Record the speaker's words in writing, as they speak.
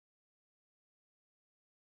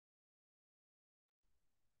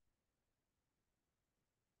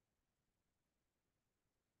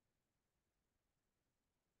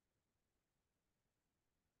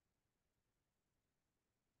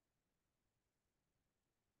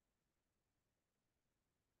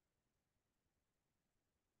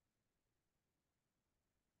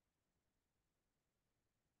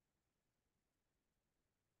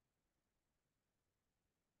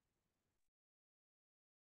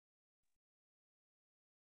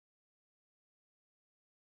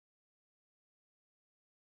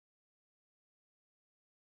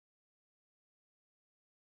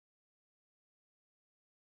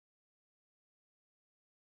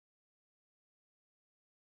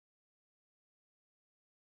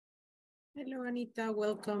Hello, Anita.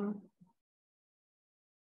 Welcome.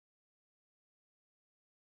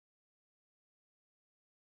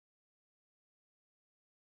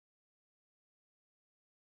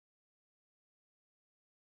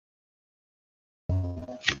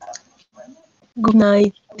 Good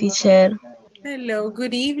night, teacher. Hello,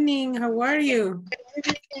 good evening. How are you?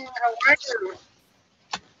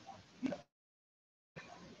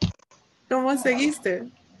 ¿Cómo seguiste?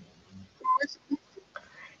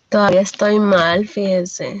 Todavía estoy mal,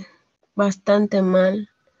 fíjense. Bastante mal.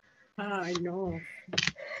 Ay, no.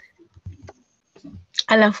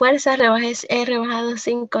 A la fuerza he rebajado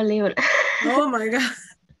 5 libras. Oh, my God.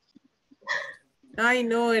 Ay,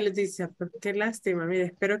 no, él dice, pues qué lástima. Mire,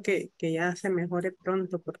 espero que ya se mejore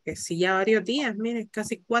pronto, porque si ya varios días, mire,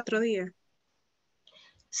 casi 4 días.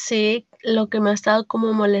 Sí, lo que me ha estado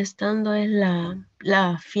como molestando es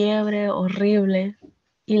la fiebre horrible.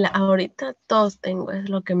 Y ahorita tos tengo, es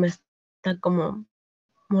lo que me está como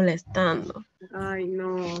molestando. Ay,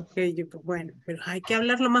 no, ok, pues bueno, pero hay que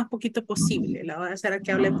hablar lo más poquito posible. La hora será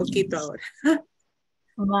que hable poquito ahora.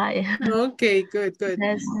 Vaya. Ok, good, good.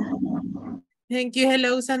 Gracias. Thank you.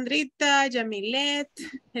 Hello, Sandrita, Yamilet.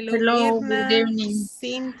 Hello, Hello, good Mirna. evening.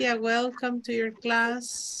 Cynthia, welcome to your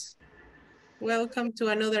class. Welcome to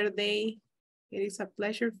another day. It is a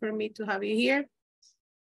pleasure for me to have you here.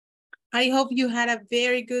 I hope you had a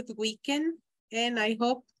very good weekend, and I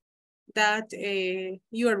hope that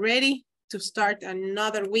you are ready to start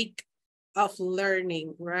another week of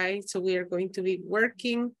learning, right? So we are going to be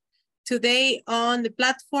working today on the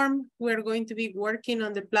platform. We're going to be working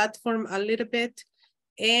on the platform a little bit,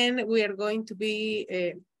 and we are going to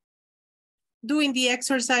be doing the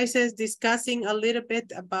exercises, discussing a little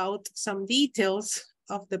bit about some details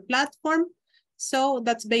of the platform. So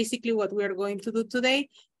that's basically what we are going to do today.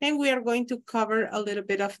 And we are going to cover a little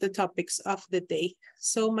bit of the topics of the day.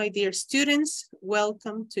 So my dear students,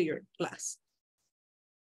 welcome to your class.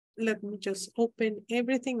 Let me just open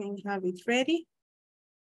everything and have it ready.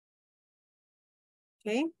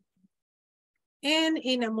 Okay. And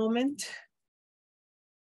in a moment,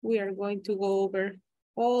 we are going to go over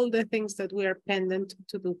all the things that we are pending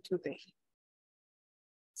to do today.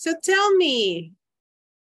 So tell me,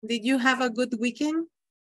 did you have a good weekend?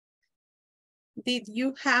 Did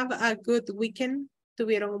you have a good weekend?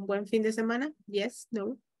 ¿Tuvieron un buen fin de semana? Yes,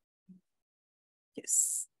 no?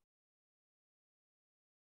 Yes.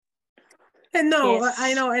 No, Yes.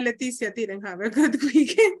 I know Leticia didn't have a good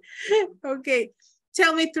weekend. Okay.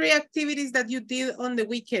 Tell me 3 activities that you did on the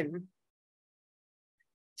weekend.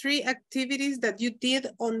 3 activities that you did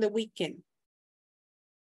on the weekend.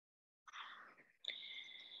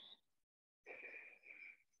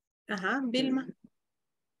 Vilma.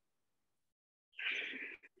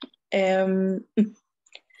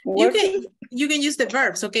 You can use the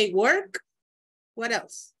verbs, okay? Work. What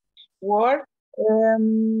else? Work,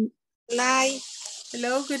 like,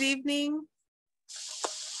 Hello, good evening.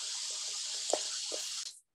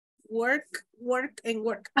 Work, work, and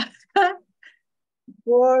work.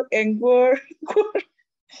 work and work, work.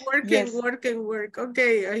 Work Yes. and work and work.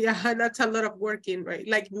 Okay, yeah, that's a lot of working, right?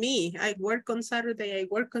 Like me, I work on Saturday, I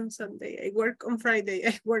work on Sunday, I work on Friday,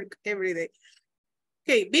 I work every day.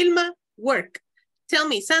 Okay, Vilma, work. Tell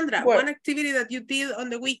me, Sandra, Work. one activity that you did on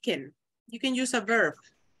the weekend. You can use a verb.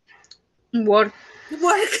 Work.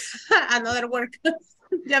 Work, another work.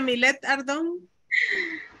 Yamilet Ardon.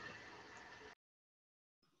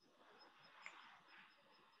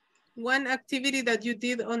 One activity that you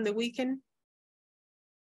did on the weekend.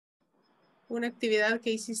 Una actividad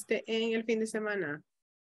que hiciste en el fin de semana.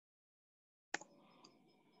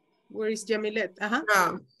 Where is Yamilet?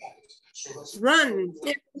 Run.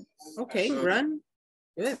 Okay, run.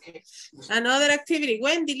 Good. Another activity.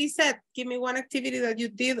 Wendy, Lisette, give me one activity that you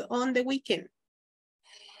did on the weekend.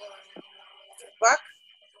 Walk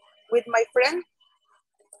with my friend.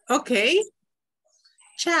 Okay.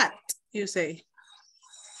 Chat, you say.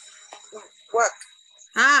 Walk.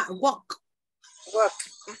 Walk. Walk.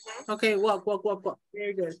 Okay, walk.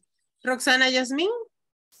 Very good. Roxana Yasmin,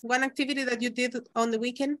 one activity that you did on the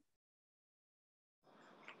weekend?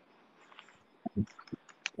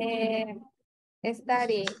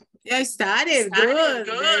 Study. Yeah, I started. Good.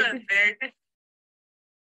 Very good.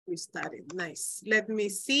 We started. Nice. Let me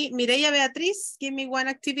see. Mireya Beatriz, give me one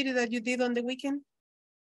activity that you did on the weekend.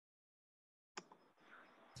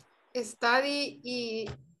 Study y...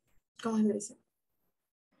 ¿Cómo se le dice?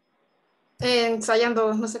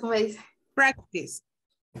 Ensayando, no sé cómo se dice. Practice.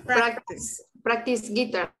 Practice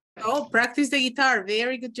guitar. Oh, practice the guitar.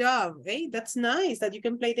 Very good job. Hey, that's nice that you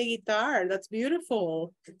can play the guitar. That's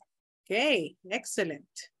beautiful. Okay,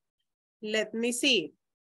 excellent. Let me see.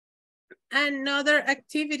 Another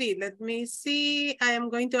activity. Let me see. I am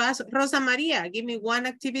going to ask Rosa Maria. Give me one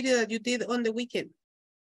activity that you did on the weekend.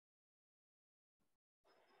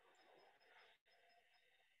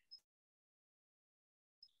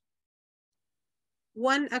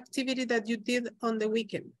 One activity that you did on the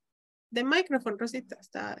weekend. The microphone, Rosita,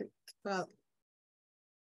 está activado.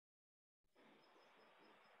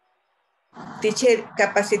 Teacher,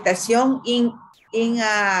 capacitación in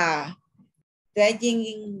training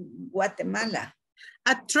in Guatemala.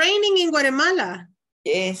 A training in Guatemala.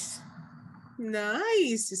 Yes.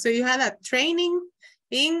 Nice. So you had a training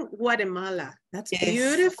in Guatemala. That's Yes.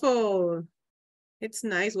 beautiful. It's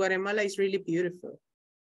nice. Guatemala is really beautiful.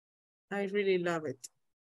 I really love it.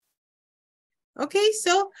 Okay,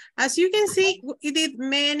 so as you can see, we did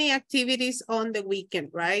many activities on the weekend,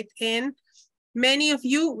 right? And many of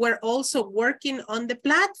you were also working on the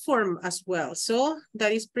platform as well. So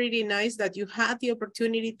that is pretty nice that you had the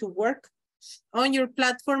opportunity to work on your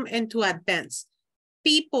platform and to advance.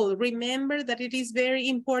 People, remember that it is very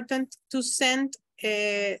important to send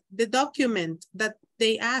the document that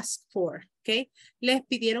they asked for, okay? Les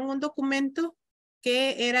pidieron un documento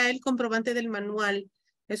que era el comprobante del manual.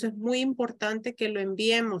 Eso es muy importante que lo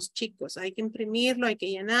enviemos, chicos. Hay que imprimirlo, hay que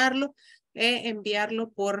llenarlo,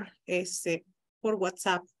 enviarlo por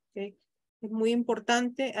WhatsApp, okay? Es muy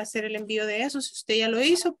importante hacer el envío de eso. Si usted ya lo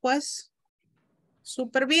hizo, pues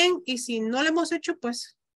súper bien. Y si no lo hemos hecho,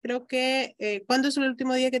 pues creo que, ¿cuándo es el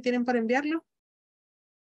último día que tienen para enviarlo?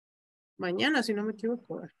 Mañana, si no me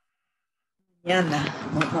equivoco. Mañana,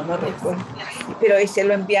 no recuerdo. Pero ese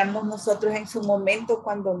lo enviamos nosotros en su momento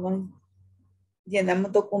cuando nos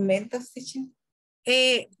llenamos documentos, teacher.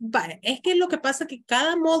 Vale, es que lo que pasa es que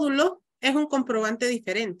cada módulo es un comprobante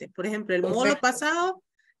diferente. Por ejemplo, el módulo pasado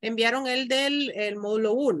enviaron el del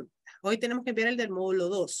módulo 1. Hoy tenemos que enviar el del módulo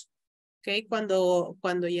 2. ¿Okay? Cuando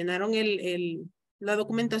llenaron la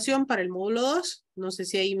documentación para el módulo 2, no sé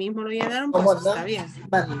si ahí mismo lo llenaron, pues está bien.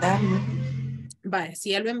 Vale, si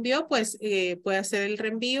ya lo envió, pues puede hacer el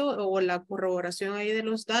reenvío o la corroboración ahí de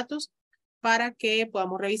los datos para que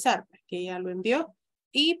podamos revisar que ya lo envió.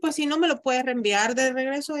 Y pues si no, me lo puede reenviar de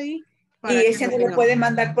regreso ahí. Y ese no lo puede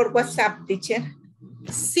mandar por WhatsApp, teacher.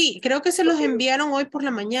 Sí, creo que se los enviaron hoy por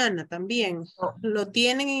la mañana también. Lo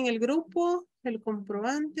tienen en el grupo, el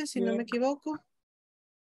comprobante, si no me equivoco.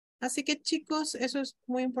 Así que chicos, eso es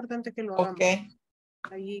muy importante que lo hagamos. Ok.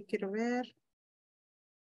 Ahí quiero ver.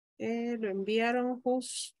 Lo enviaron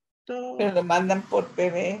justo. Pero lo mandan por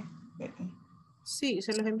PDF. Sí,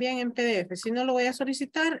 se los envían en PDF. Si no, lo voy a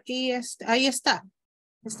solicitar y ahí está.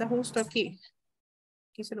 Está justo aquí.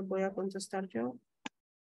 Aquí se lo voy a contestar yo.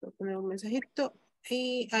 Voy a poner un mensajito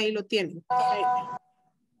y ahí lo tienen.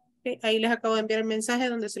 Ahí les acabo de enviar el mensaje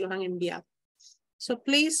donde se los han enviado. So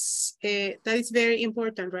please, that is very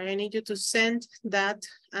important, right? I need you to send that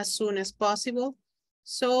as soon as possible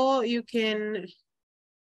so you can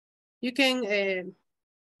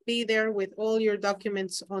be there with all your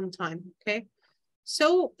documents on time, okay?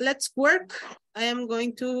 So let's work. I am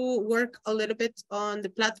going to work a little bit on the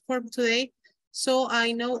platform today. So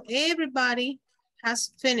I know everybody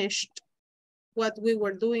has finished what we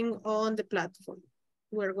were doing on the platform.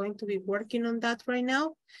 We're going to be working on that right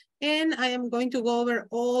now. And I am going to go over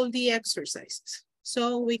all the exercises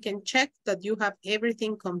so we can check that you have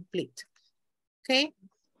everything complete. Okay,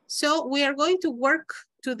 so we are going to work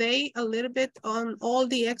today a little bit on all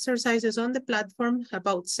the exercises on the platform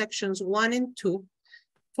about sections 1 and 2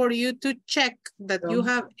 for you to check that you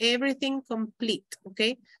have everything complete.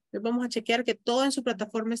 Okay, vamos a chequear que todo en su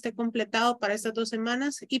plataforma esté completado para estas 2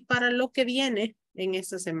 semanas y para lo que viene en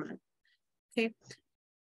esta semana. Okay.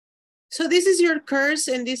 So this is your course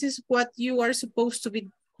and this is what you are supposed to be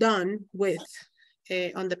done with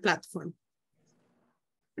on the platform.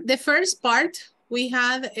 The first part, we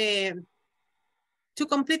had to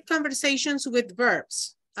complete conversations with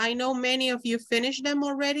verbs. I know many of you finished them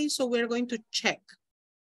already, so we're going to check.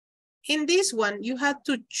 In this one, you had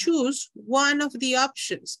to choose one of the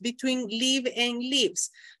options between live and lives.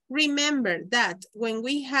 Remember that when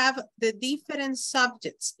we have the different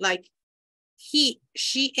subjects like he,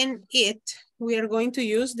 she, and it, we are going to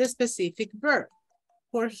use the specific verb.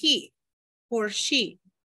 For he, for she,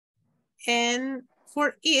 and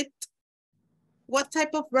for it, what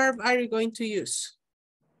type of verb are you going to use?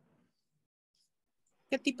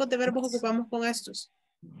 ¿Qué tipo de verbos ocupamos con estos?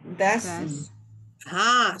 Does.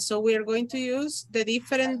 So we are going to use the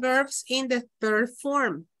different verbs in the third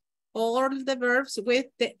form. All the verbs with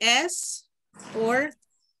the S or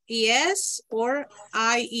ES or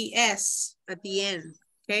IES at the end,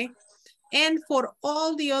 okay? And for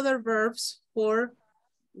all the other verbs, for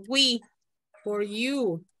we, for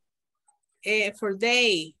you, for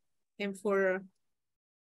they, and for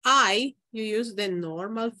I, you use the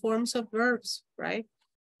normal forms of verbs, right?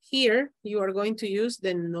 Here, you are going to use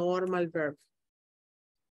the normal verb,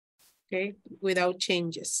 okay, without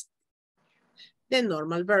changes. The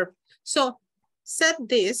normal verb. So, set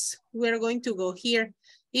this, we're going to go here.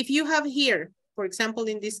 If you have here, for example,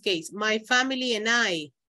 in this case, my family and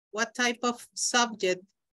I, what type of subject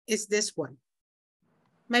is this one?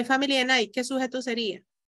 My family and I, ¿qué sujeto sería?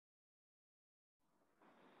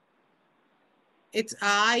 It's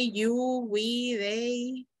I, you, we,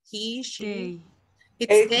 they, he, she.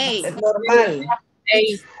 It's they. Normal.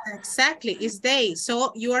 Exactly, it's they.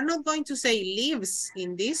 So you are not going to say lives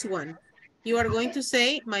in this one. You are going to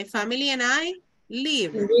say, my family and I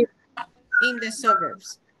live in the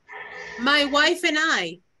suburbs. My wife and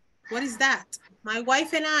I. What is that? My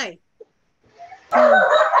wife and I.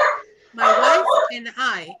 My wife and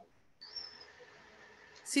I.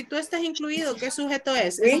 Si tú estás incluido, ¿qué sujeto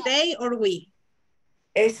es? ¿Es they or we?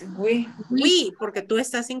 Es we. We, porque tú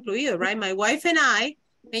estás incluido, right? My wife and I,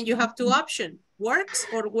 and you have two options, works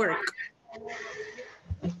or work.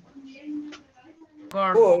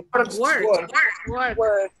 Work.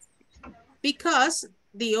 Because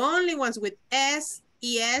the only ones with S,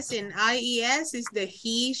 ES, and IES is the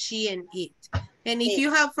he, she, and it. And if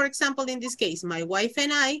you have, for example, in this case, my wife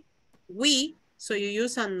and I, we, so you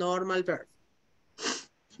use a normal verb.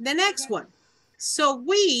 The next one. So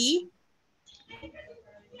we,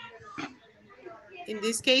 in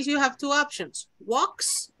this case, you have two options,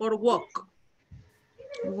 walks or walk.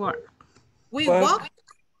 We walk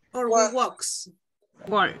or we walks.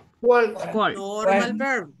 Normal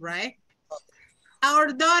verb, right?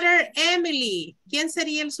 Our daughter Emily. ¿Quién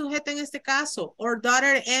sería el sujeto en este caso? Our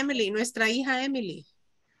daughter Emily, nuestra hija Emily.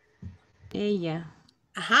 Ella.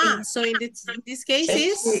 Ajá, so in this case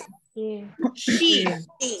is she.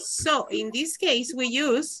 So in this case we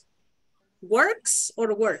use works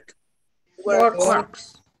or work?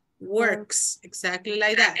 Works, exactly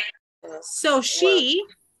like that. So she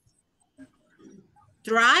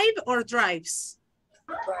drive or drives?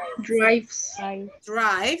 Drives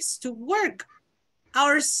to work.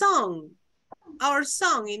 Our song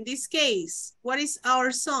in this case, what is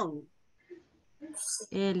our song?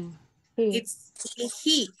 Él. It's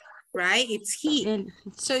he, right? It's he. Él.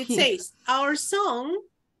 So it says, our song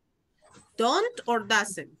don't or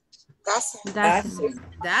doesn't?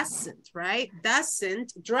 Doesn't, right?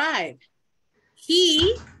 Doesn't drive.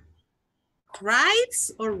 He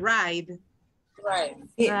rides or ride?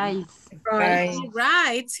 Rides. He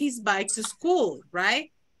rides his bike to school,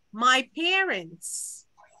 right? My parents.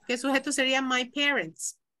 ¿Qué sujeto sería my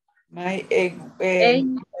parents? They,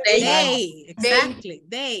 exactly,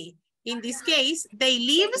 they. In this case, they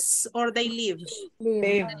lives or they live?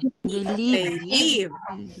 They live.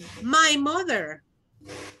 My mother.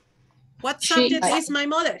 What subject is my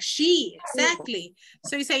mother? She, exactly.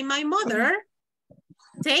 So you say, my mother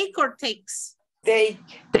take or takes?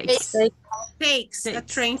 Takes a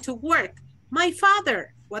train to work. My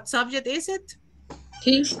father, what subject is it?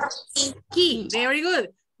 He, very good.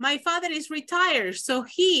 My father is retired, so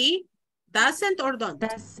he doesn't or don't?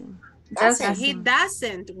 Doesn't. He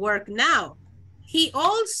doesn't work now. He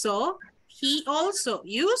also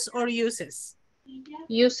use or uses?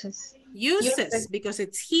 Uses because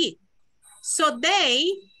it's he. So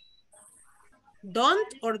they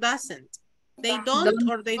don't or doesn't? They don't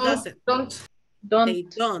or they doesn't? They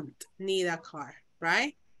don't need a car,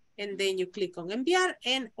 right? And then you click on enviar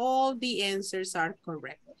and all the answers are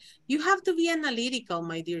correct. You have to be analytical,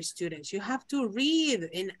 my dear students. You have to read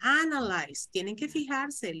and analyze. Tienen que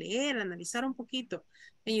fijarse, leer, analizar un poquito.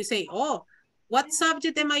 And you say, oh, what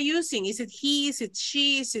subject am I using? Is it he? Is it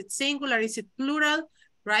she? Is it singular? Is it plural?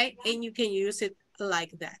 Right? And you can use it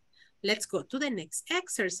like that. Let's go to the next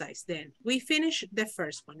exercise then. We finished the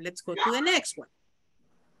first one. Let's go to the next one.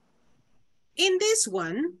 In this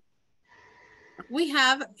one, we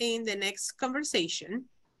have in the next conversation,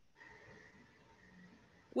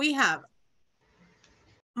 we have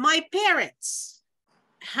my parents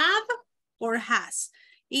have or has.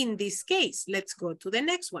 In this case, let's go to the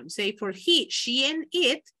next one. Say for he, she, and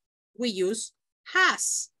it, we use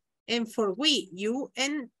has. And for we, you,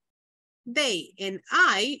 and they, and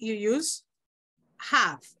I, you use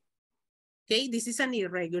have. Okay, this is an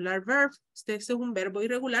irregular verb. Este es un verbo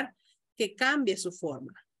irregular que cambia su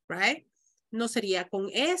forma, right? No sería con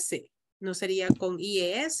S, no sería con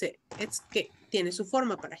IES. Es que tiene su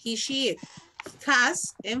forma para he, she, it.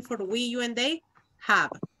 Has, and for we, you, and they,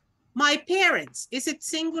 have. My parents, is it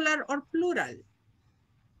singular or plural?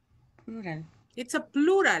 Plural. It's a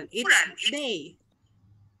plural, it's they.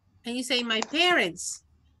 And you say, my parents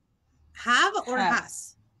Have or Have.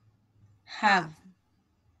 has? Have.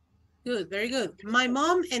 Good, very good. My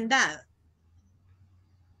mom and dad.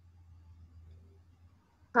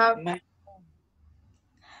 Have.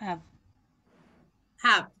 Have.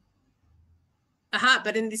 Have. Aha,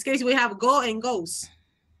 but in this case we have go and goes.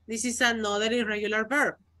 This is another irregular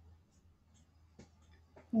verb.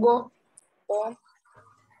 Go. Go.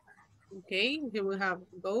 Okay, here we have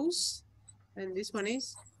goes. And this one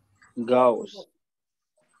is? Goes.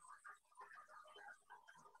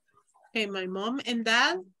 Okay, my mom and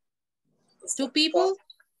dad. Two people.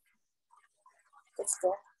 Let's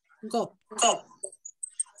go. Go. Go.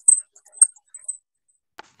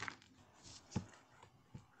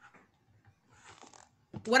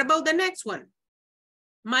 What about the next one?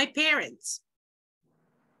 My parents.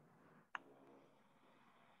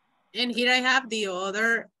 And here I have the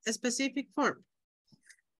other specific form.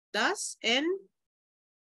 Does, and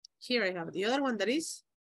here I have the other one that is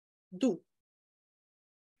do.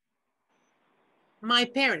 My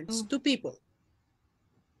parents, two people.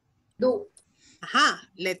 Do. Aha,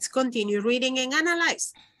 let's continue reading and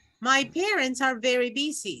analyze. My parents are very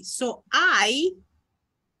busy, so I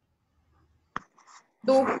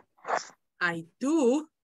Do. do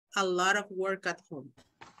a lot of work at home.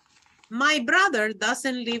 My brother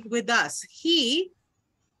doesn't live with us. He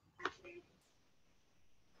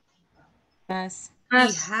Has.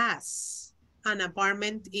 has an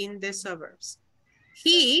apartment in the suburbs.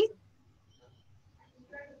 He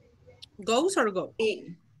goes or go?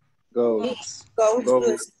 Goes. Goes.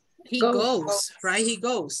 Goes. He Goes. goes, right? He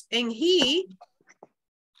goes. And he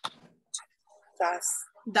does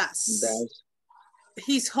Does.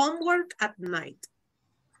 his homework at night.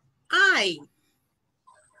 I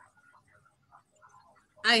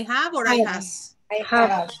have or I has? I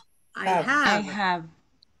have. I Have. have. I have.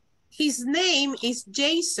 His name is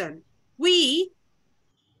Jason. We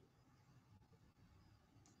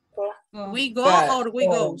Go. go But- or we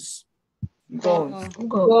goes? Goes.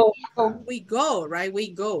 Go. Go. We go, right?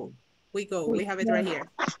 We go. We go. We have it right here.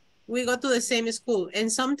 We go to the same school.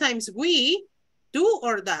 And sometimes we do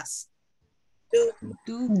or does? Do.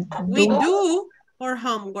 Do. We do our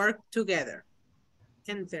homework together.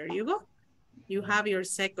 And there you go. You have your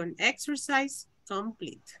second exercise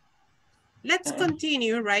complete. Let's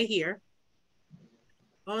continue right here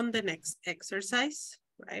on the next exercise,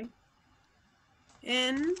 right?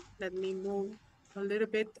 And let me move a little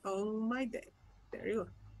bit on my day. There you go.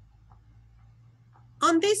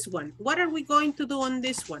 On this one, what are we going to do on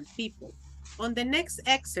this one, people? On the next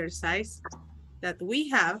exercise that we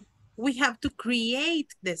have to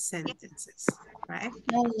create the sentences, right?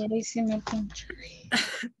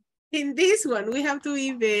 In this one, we have to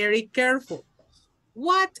be very careful.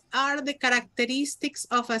 What are the characteristics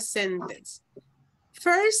of a sentence?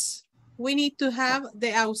 First, we need to have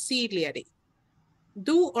the auxiliary,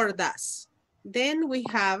 do or does. Then we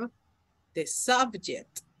have the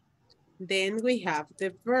subject. Then we have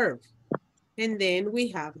the verb. And then we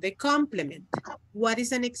have the complement. What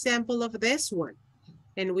is an example of this one?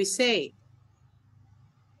 And we say,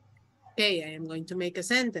 okay, I am going to make a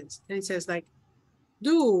sentence. And it says like,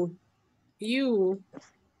 do you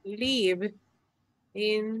live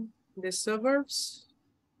in the suburbs?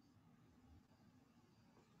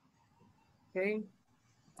 Okay.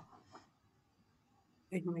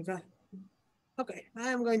 Oh my God. Okay, I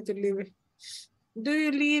am going to leave it. Do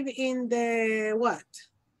you live in the what?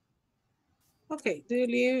 Okay, do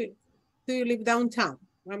you live downtown?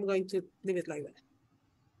 I'm going to leave it like that.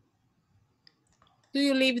 Do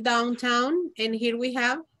you live downtown? And here we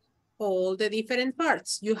have all the different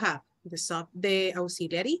parts. You have the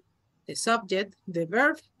auxiliary, the subject, the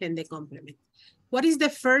verb, and the complement. What is the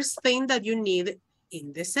first thing that you need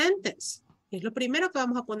in the sentence? Es lo primero que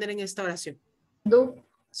vamos a poner en esta oración. Do.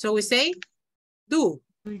 So we say, do.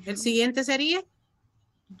 El siguiente sería,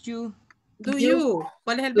 You. do you.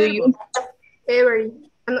 ¿Cuál es el Do verbo? you. Every.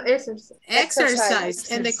 No, exercise.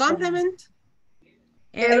 Exercise. And the complement?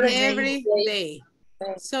 Every day.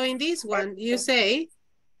 So in this one, you say,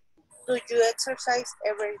 Do you exercise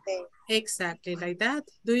every day? exactly like that.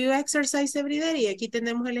 Do you exercise every day? Y aquí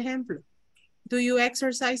tenemos el ejemplo. Do you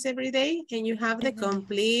exercise every day? And you have the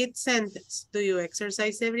complete sentence. Do you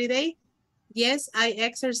exercise every day? Yes, I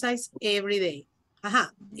exercise every day.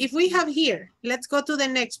 Aha. If we have here, let's go to the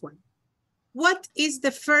next one. What is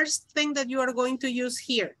the first thing that you are going to use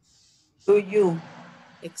here? Do you.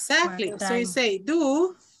 Exactly. What So you time? say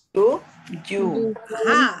do. Do you.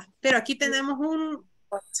 Ajá. Pero aquí tenemos un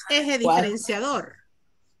eje diferenciador.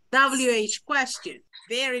 WH question.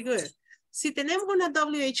 Very good. Si tenemos una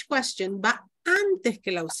WH question, va antes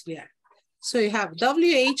que la auxiliar. So you have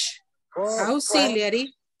WH,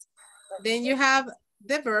 auxiliary, Then you have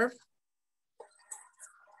the verb.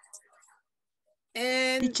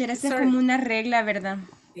 And Teacher, esa es como una regla, ¿verdad?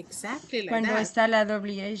 exactly like Cuando that. está la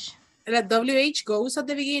WH. The WH goes at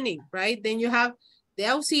the beginning, right? Then you have the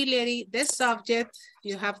auxiliary, the subject,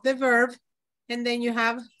 you have the verb, and then you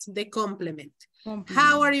have the complement.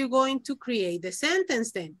 How are you going to create the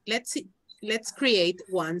sentence then? Let's see. Let's create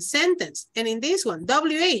one sentence. And in this one,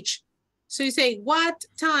 WH. So you say, what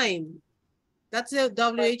time? That's the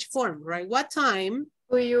WH form, right? What time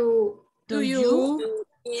Do you do you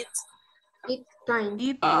Eat eat time?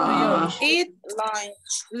 Eat eat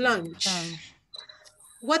lunch. lunch?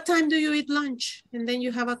 What time do you eat lunch? And then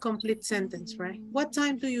you have a complete sentence, right? What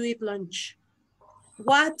time do you eat lunch?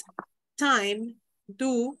 What time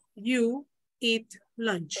do you eat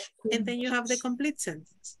lunch? And then you have the complete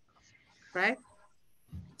sentence, right?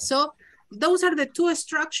 So those are the two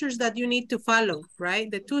structures that you need to follow, right?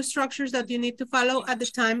 The two structures that you need to follow at the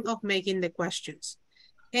time of making the questions.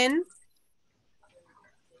 And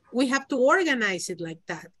we have to organize it like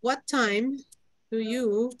that. What time do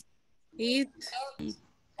you eat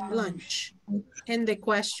lunch? And the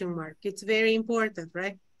question mark. It's very important,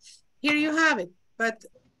 right? Here you have it, but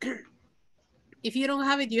if you don't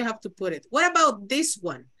have it, you have to put it. What about this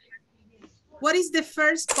one? What is the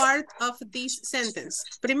first part of this sentence?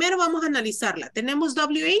 Primero vamos a analizarla. ¿Tenemos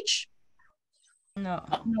WH? No.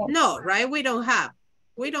 No, right? We don't have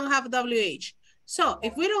WH. So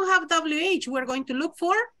if we don't have WH, we're going to look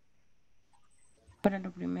for? Para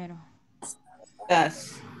lo primero.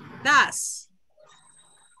 Does.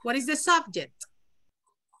 What is the subject?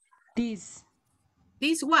 This.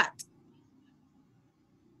 This what?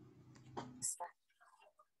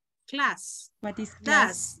 Class. What is class?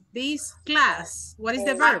 Does this class. What is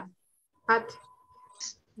the verb? At.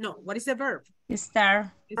 No, what is the verb?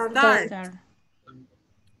 Star. Start. Star.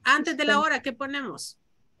 Antes de la hora, ¿qué ponemos?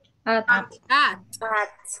 At. At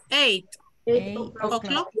 8 8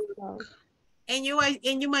 o'clock. And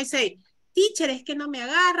you might say, teacher, es que no me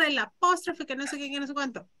agarra el apóstrofe, que no sé qué, que no sé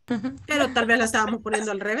cuánto. Pero tal vez la estábamos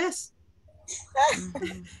poniendo al revés.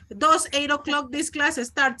 8 o'clock, this class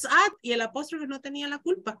starts at, y el apóstrofe no tenía la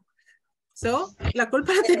culpa. So, la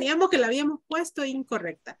culpa la teníamos que la habíamos puesto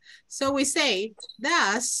incorrecta. So we say,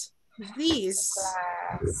 does this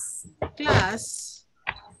class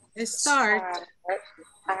start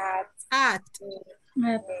at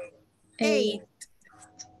 8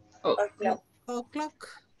 o'clock,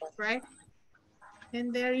 right?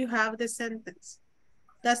 And there you have the sentence.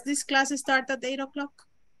 Does this class start at 8 o'clock?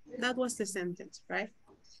 That was the sentence, right?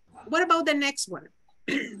 What about the next one?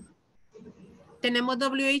 ¿Tenemos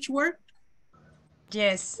WH word?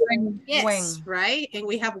 Yes. Yes, When. right? And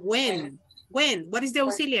we have when. When, what is the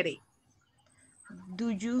auxiliary? Do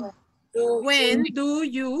you When do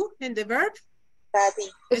you, and the verb?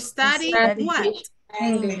 Study Study. what?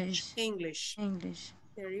 English? English. English.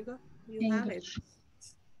 There you go. You have it.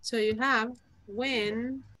 So you have,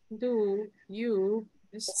 when do you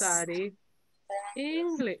study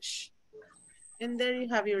English? And there you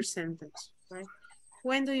have your sentence, right?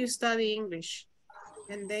 When do you study English?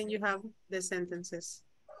 And then you have the sentences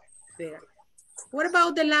there. What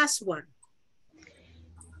about the last one?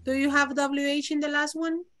 Do you have WH in the last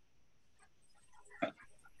one?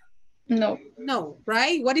 No. No,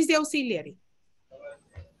 right? What is the auxiliary?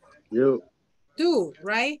 You. Do,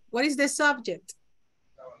 right? What is the subject?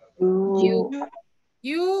 You.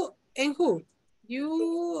 You and who?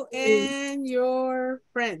 You and your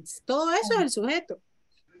friends. Todo eso es el sujeto.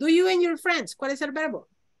 Do you and your friends. ¿Cuál es el verbo?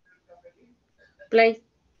 Play.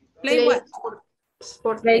 Play what?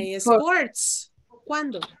 Sport. Play sports.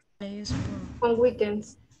 ¿Cuándo? Play sport. On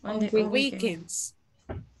weekends. On the On weekends.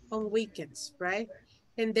 On weekends, right?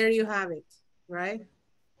 And there you have it, right?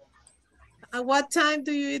 At what time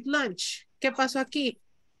do you eat lunch? ¿Qué pasó aquí?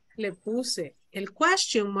 Le puse el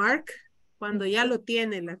question mark cuando ya lo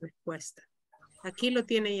tiene la respuesta. Aquí lo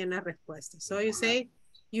tiene ya en la respuesta. So you say,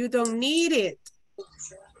 you don't need it.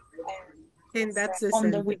 And that's the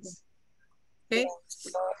sentence. Okay?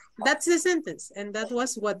 That's the sentence. And that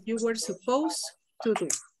was what you were supposed to do.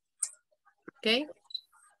 Okay?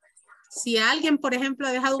 Si alguien, por ejemplo,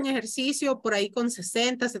 ha dejado un ejercicio por ahí con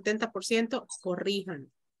 60, 70%,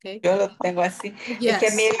 corrijan. Okay? Yo lo tengo así. Yes. Es que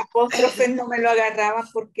a mí el apóstrofe no me lo agarraba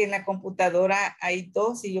porque en la computadora hay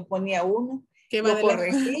 2 y yo ponía 1. ¿Qué va Lo de la-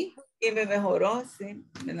 corregí y me mejoró, sí.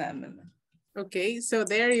 No. Okay, so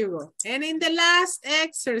there you go. And in the last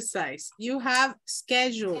exercise, you have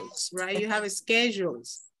schedules, right? You have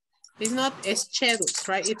schedules. It's not schedules,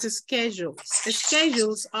 right? It's schedules.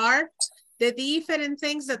 Schedules are the different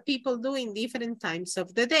things that people do in different times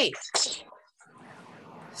of the day.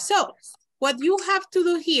 So, What you have to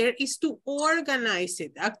do here is to organize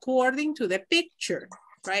it according to the picture,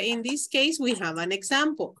 right? In this case, we have an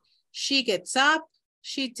example. She gets up,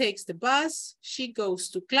 she takes the bus, she goes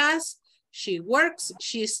to class, she works,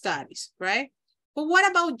 she studies, right? But what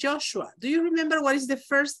about Joshua? Do you remember what is the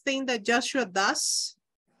first thing that Joshua does?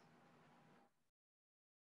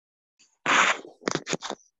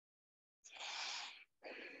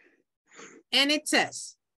 And it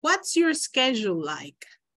says, what's your schedule like?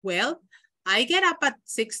 Well, I get up at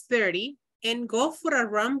 6:30 and go for a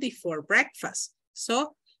run before breakfast.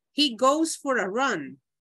 So he goes for a run.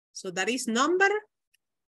 So that is number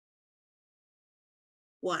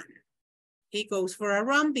 1. He goes for a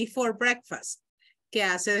run before breakfast. ¿Qué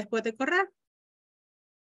hace después de correr?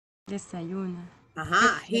 Desayuna.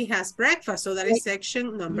 Ajá, he has breakfast. So that is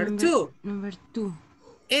section number 2. Number 2.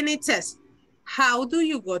 And it says, how do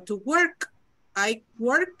you go to work? I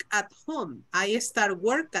work at home. I start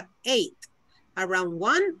work at 8. Around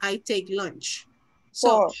 1, I take lunch. So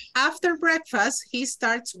 4. after breakfast, he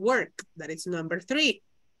starts work. That is number 3.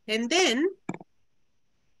 And then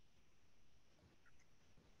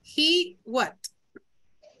he what?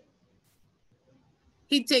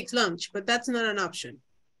 He takes lunch, but that's not an option.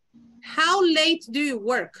 How late do you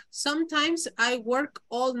work? Sometimes I work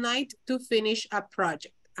all night to finish a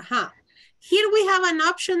project. Aha. Here we have an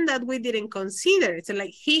option that we didn't consider. It's like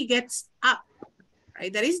he gets up,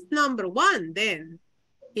 right? That is number 1. Then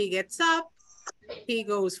he gets up, he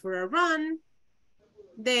goes for a run,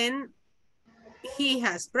 then he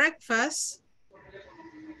has breakfast,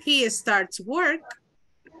 he starts work,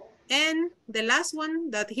 and the last one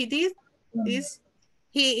that he did is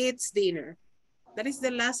he eats dinner. That is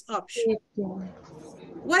the last option.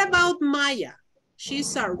 What about Maya?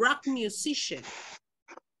 She's a rock musician.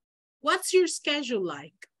 What's your schedule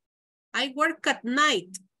like? I work at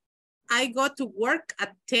night. I go to work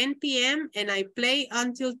at 10 p.m. and I play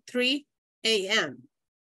until 3 a.m.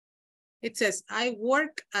 It says, I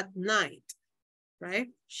work at night, right?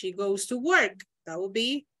 She goes to work. That will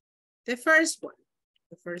be the first one,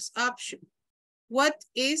 the first option. What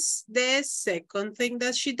is the second thing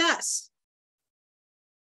that she does?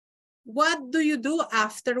 What do you do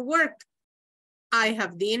after work? I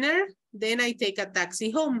have dinner, then I take a taxi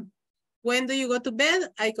home. When do you go to bed?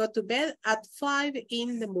 I go to bed at 5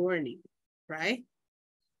 in the morning, right?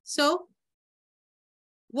 So,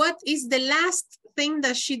 what is the last thing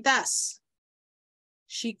that she does?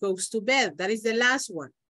 She goes to bed. That is the last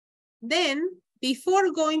one. Then,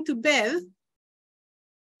 before going to bed,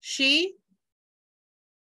 she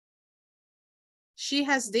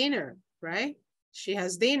has dinner, right? She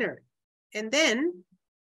has dinner. And then,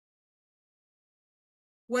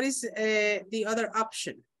 what is the other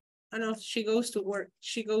option? I know she goes to work.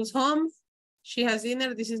 She goes home. She has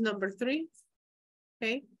dinner. This is number 3.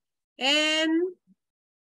 Okay. And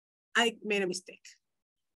I made a mistake.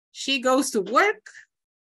 She goes to work.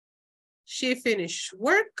 She finished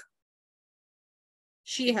work.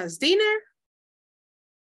 She has dinner.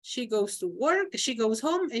 She goes to work. She goes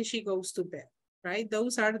home and she goes to bed, right?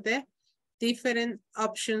 Those are the different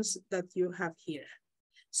options that you have here.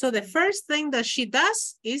 So the first thing that she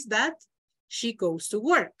does is that she goes to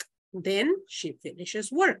work. Then she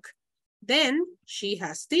finishes work. Then she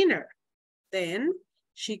has dinner. Then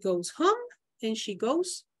she goes home and she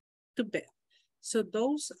goes to bed. So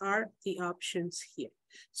those are the options here.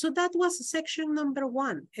 So that was section number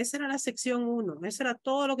 1. Esa era la sección 1. Eso era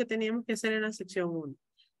todo lo que teníamos que hacer en la sección 1.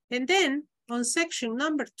 And then on section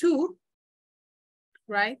number 2,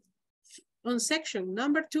 right? On section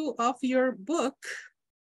number 2 of your book,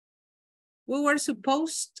 we were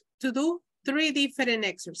supposed to do 3 different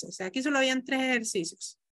exercises. Aquí solo habían 3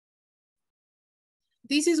 ejercicios.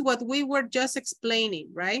 This is what we were just explaining,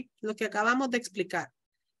 right? Lo que acabamos de explicar.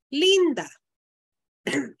 Linda.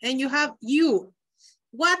 And you have you.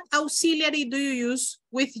 What auxiliary do you use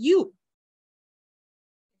with you?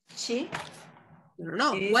 She.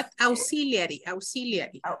 No. What auxiliary?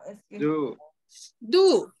 Auxiliary. Do.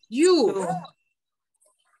 Do. You. Do.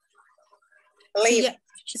 Live.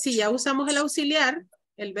 Si ya usamos el auxiliar,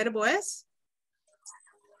 el verbo es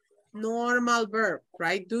normal verb,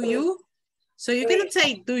 right? Do you? So you cannot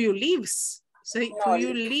say, do you live? Say, do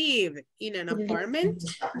you live in an apartment?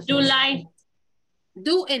 Do live.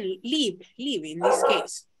 Do and live in this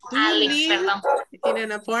case. Do you live in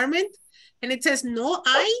an apartment? And it says, no,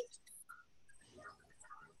 I.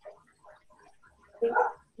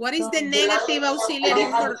 What is the negative auxiliary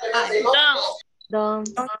for I? Don't.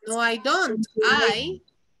 No, I don't. I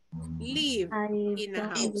live in a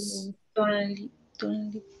house.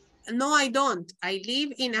 No, I don't. I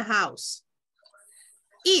live in a house.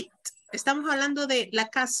 Eat. Estamos hablando de la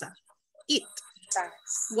casa. it.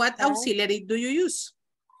 Does. What auxiliary do you use?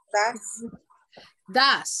 Does.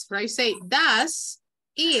 Does, right? Say, does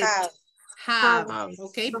it have? Have.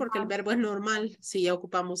 Ok, porque el verbo es normal si ya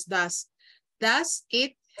ocupamos does. Does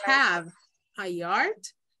it have a yard?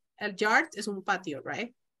 El yard es un patio,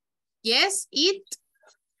 right? Yes, it.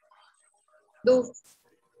 Do.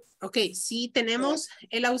 Ok, si tenemos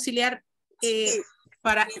el auxiliar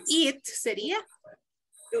para it, sería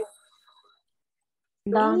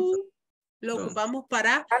do. Lo ocupamos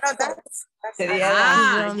para... Ah, no, does.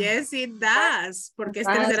 Sería Yes, it does. Porque es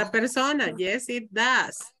tercera persona. Yes, it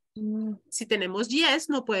does. Si tenemos yes,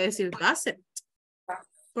 no puede decir doesn't.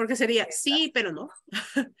 Porque sería sí, pero no.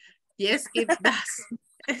 Yes, it does.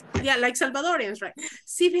 Yeah, like Salvadorians, right?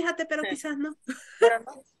 Sí, fíjate, pero quizás no. Pero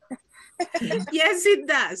no. Yes, it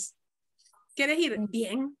does. ¿Quieres ir?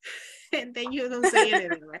 Bien. And then you don't say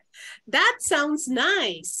anything, right? That sounds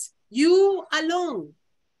nice. You alone.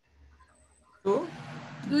 do.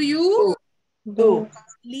 Do you Do.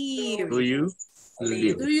 live? Do you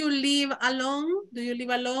live? Do you live alone? Do you live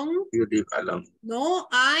alone? You live alone. No,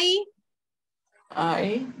 I.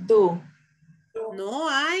 I do. No,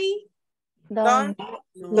 I. Don't.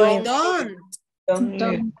 No, I don't. Don't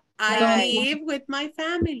live. I live with my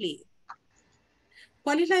family.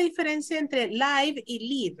 ¿Cuál es la diferencia entre live y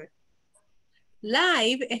live?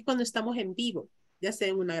 Live es cuando estamos en vivo, ya sea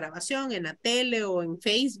en una grabación, en la tele o en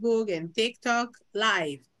Facebook, en TikTok,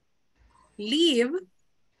 live. Live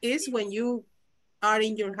is when you are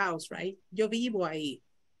in your house, right? Yo vivo ahí.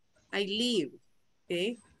 I live,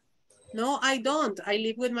 okay? No, I don't. I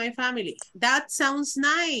live with my family. That sounds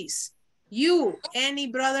nice. You, any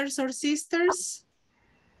brothers or sisters?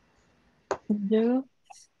 Do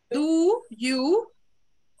Do you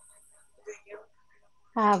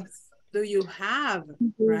have. do you have,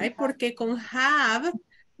 right? Porque con have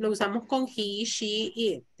lo usamos con he,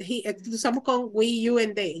 she, it. Lo usamos con we, you,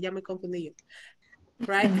 and they. Ya me confundí yo.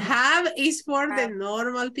 Right? Have is for the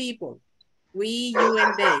normal people. We, you,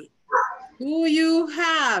 and they. Do you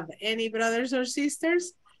have any brothers or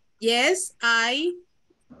sisters? Yes, I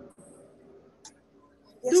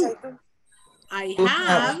Yes, do. I do. I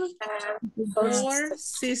have 4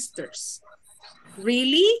 sisters.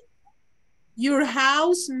 Really? Your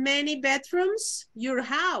house, many bedrooms? Your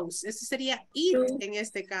house. Ese sería it en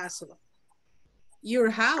este caso.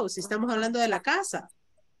 Your house. Estamos hablando de la casa.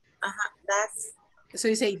 That's. So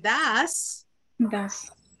you say, does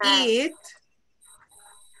Does. it.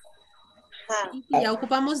 Have. Y ya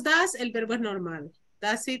ocupamos does, el verbo es normal.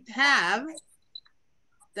 Does it have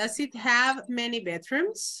many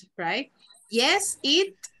bedrooms? Right? Yes,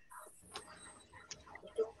 it.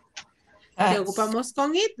 ¿Qué ocupamos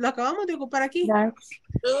con it? Lo acabamos de ocupar aquí. Does.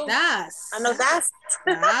 Do. Does. Ah, no, does.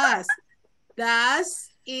 Does. Does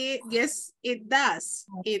it? Yes, it does.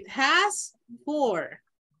 It has 4,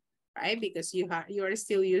 right? Because you are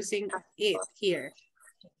still using it here.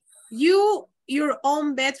 Your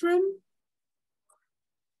own bedroom.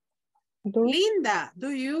 Do Linda,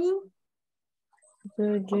 do you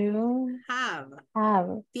you have?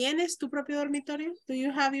 have. ¿Tienes tu propio dormitorio? Do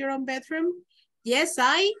you have your own bedroom? Yes,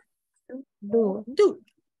 I Do. do.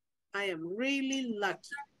 I am really lucky,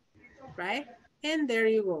 right? And there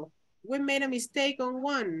you go. We made a mistake on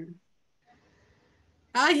one.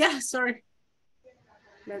 Ah, yeah, sorry.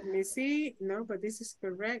 Let me see. No, but this is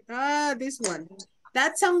correct. Ah, this one.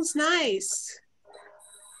 That sounds nice.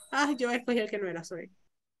 Ah, yo escogí el que no era, sorry.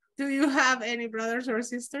 Do you have any brothers or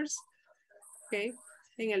sisters? Okay.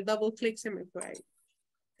 En el double click se me fue ahí.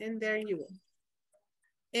 And there you go.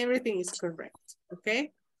 Everything is correct.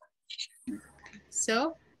 Okay.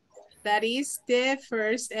 So that is the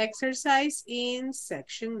first exercise in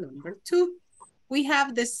section number 2. We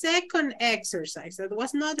have the second exercise that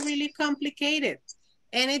was not really complicated.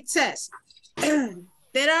 And it says,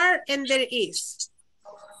 there are and there is.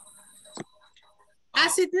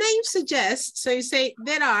 As its name suggests, so you say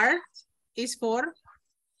there are is for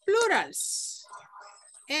plurals.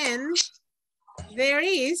 And there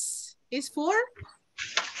is for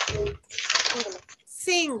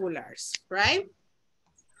singulars, right?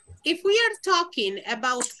 If we are talking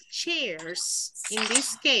about chairs, in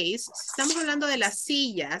this case, estamos hablando de las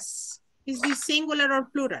sillas, is this singular or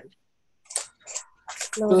plural?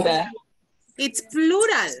 Plural. It's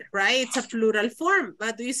plural, right? It's a plural form.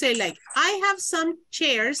 But do you say like, I have some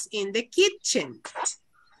chairs in the kitchen.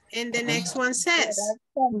 And the next one says,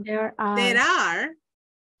 There are. there are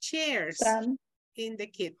chairs Some. in the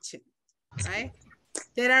kitchen, right?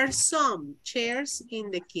 There are some chairs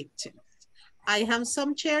in the kitchen. I have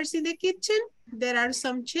some chairs in the kitchen. There are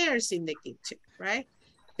some chairs in the kitchen, right?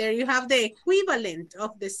 There you have the equivalent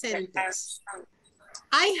of the sentence.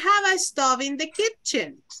 I have a stove in the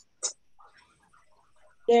kitchen.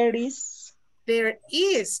 There is. There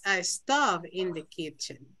is a stove in the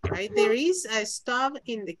kitchen, right? There is a stove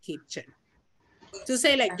in the kitchen. To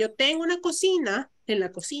say like, yo tengo una cocina en la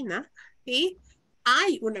cocina y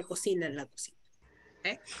hay una cocina en la cocina.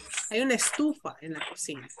 Okay? Hay una estufa en la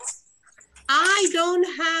cocina. I don't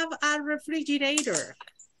have a refrigerator.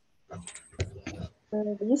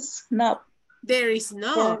 There is no. There is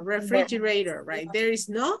no refrigerator, right? There is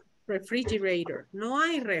no refrigerator. No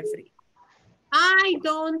hay refri. I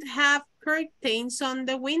don't have curtains on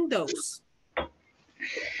the windows.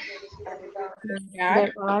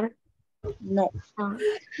 There are. No.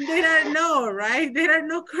 There are no, right? There are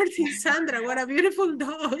no curtains, Sandra. What a beautiful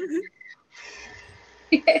dog.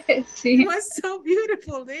 Sí. It was so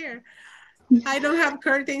beautiful there. I don't have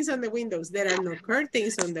curtains on the windows. There are no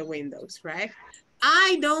curtains on the windows, right?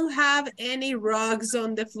 I don't have any rugs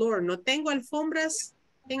on the floor. No tengo alfombras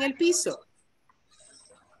en el piso.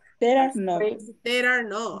 There are no. There are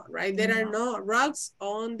no, right? There are no rugs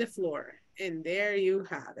on the floor. And there you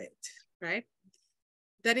have it, right?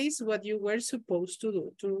 That is what you were supposed to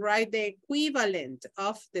do, to write the equivalent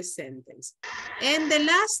of the sentence. And the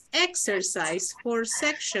last exercise for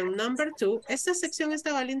section number 2, esta sección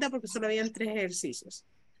estaba linda porque solo habían 3 ejercicios.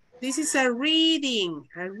 This is a reading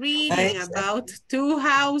about 2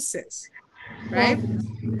 houses, right?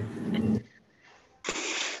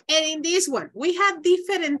 And in this one, we have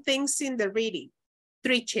different things in the reading.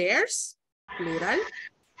 3 chairs, plural.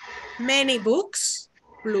 Many books,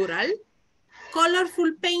 plural.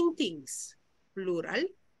 Colorful paintings, plural.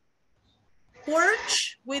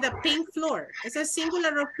 Porch with a pink floor. ¿Es a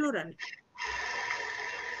singular or plural?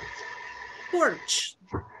 Porch.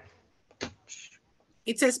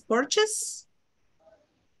 It says porches?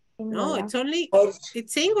 No, it's only,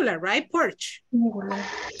 it's singular, right? Porch. Singular.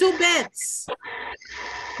 2 beds.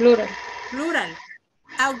 Plural. Plural.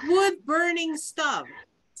 A wood burning stove.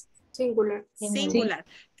 Singular. Singular.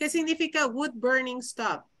 ¿Qué significa wood burning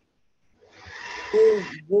stove?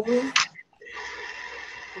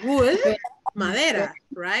 Wood, madera,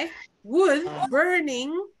 right? Wood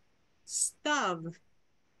burning stove.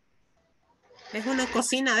 Es una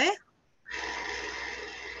cocina de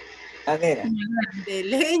Madera. de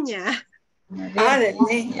leña. Ah, de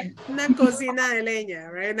leña. Una cocina de leña,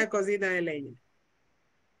 right? Una cocina de leña.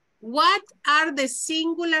 What are the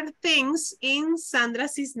singular things in Sandra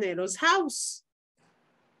Cisneros' house?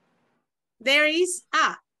 There is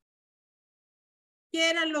a. ¿Qué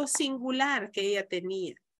era lo singular que ella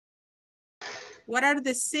tenía? What are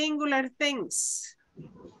the singular things?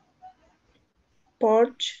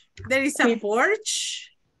 Porch. There is a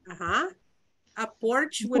porch. A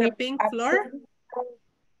porch with a pink floor.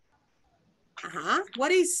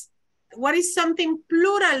 What is something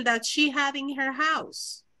plural that she had in her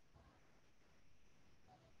house?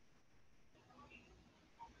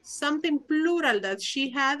 Something plural that she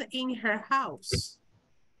had in her house.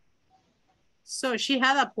 So she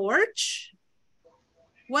had a porch.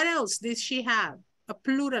 What else did she have? A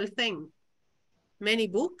plural thing. Many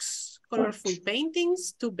books, colorful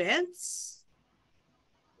paintings, 2 beds.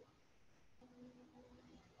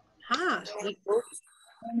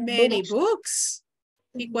 Many books.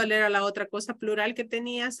 ¿Y cuál era la otra cosa plural que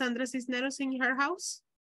tenía Sandra Cisneros in her house?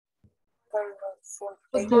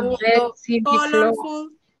 Colorful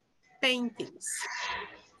paintings.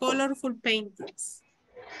 Colorful paintings.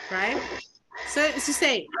 Right? So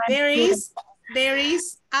say there is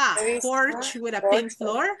a porch with a pink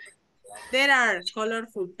floor. There are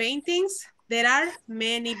colorful paintings. There are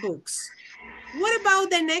many books. What about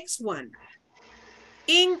the next one?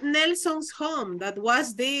 In Nelson's home, that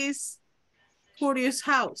was this curious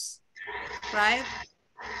house, right?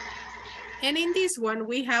 And in this one,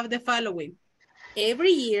 we have the following.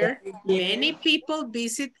 Every year, many people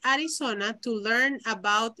visit Arizona to learn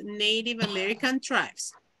about Native American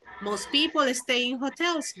tribes. Most people stay in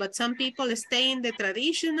hotels, but some people stay in the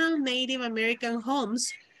traditional Native American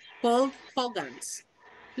homes called hogans.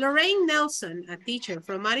 Lorraine Nelson, a teacher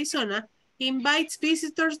from Arizona, invites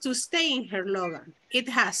visitors to stay in her hogan. It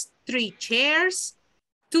has 3 chairs,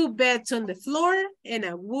 2 beds on the floor, and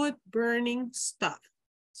a wood-burning stove.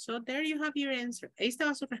 So there you have your answer. Ahí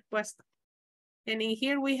estaba su respuesta. And in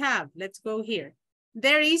here we have, let's go here.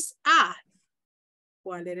 There is a.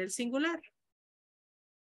 ¿Cuál era el singular?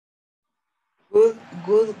 Wood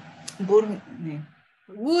burning.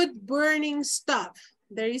 Wood burning stove.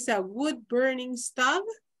 There is a wood burning stove.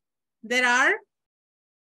 There are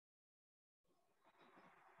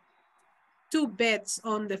 2 beds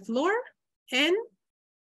on the floor and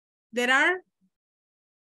there are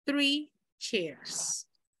 3 chairs.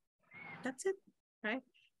 That's it. right?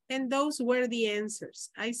 And those were the answers.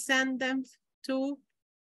 I sent them to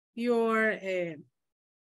your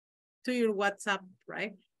WhatsApp,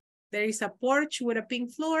 right? There is a porch with a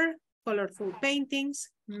pink floor, colorful paintings,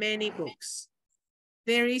 many books.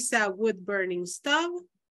 There is a wood burning stove,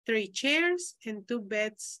 3 chairs, and 2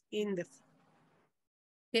 beds in the floor.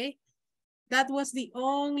 Okay? That was the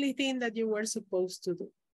only thing that you were supposed to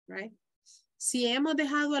do, right? Si hemos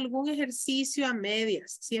dejado algún ejercicio a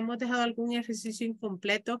medias, si hemos dejado algún ejercicio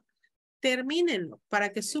incompleto, termínenlo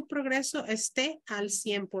para que su progreso esté al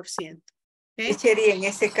 100%. ¿Okay? Y en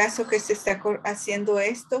ese caso que se está haciendo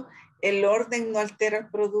esto, el orden no altera el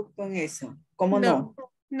producto en eso. ¿Cómo no?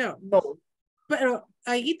 No. No. Pero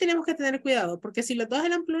ahí tenemos que tener cuidado, porque si los dos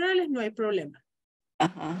eran plurales, no hay problema.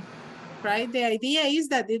 Ajá. Right? The idea is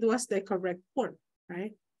that it was the correct form,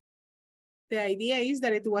 right? The idea is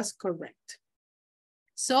that it was correct.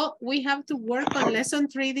 So we have to work on lesson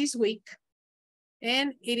 3 this week.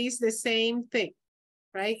 And it is the same thing,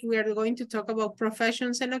 right? We are going to talk about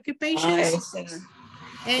professions and occupations.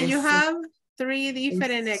 And you have 3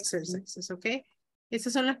 different exercises, okay?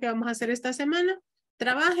 Estas son las que vamos a hacer esta semana.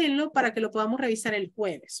 Trabájenlo para que lo podamos revisar el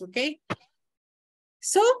jueves, okay?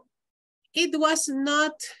 So, it was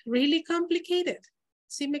not really complicated.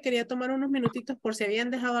 Sí me quería tomar unos minutitos por si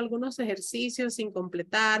habían dejado algunos ejercicios sin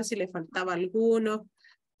completar, si le faltaba alguno.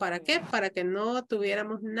 ¿Para qué? Para que no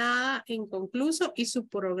tuviéramos nada inconcluso y su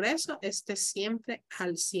progreso esté siempre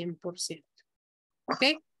al 100%.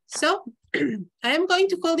 Okay, so I am going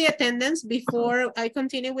to call the attendance before I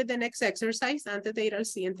continue with the next exercise. Antes de ir al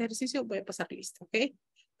siguiente ejercicio, voy a pasar lista, okay?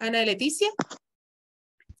 Ana Leticia.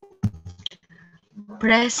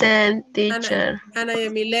 Present, teacher. Ana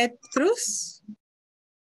Yamilet Cruz.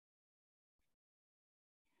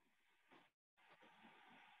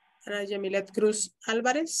 Ana Yamilet Cruz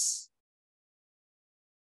Álvarez.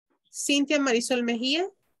 Cintia Marisol Mejía.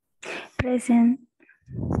 Present.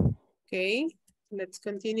 Okay, let's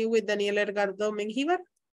continue with Daniel Edgardo Mengíbar.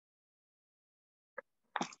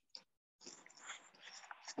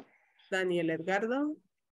 Daniel Edgardo.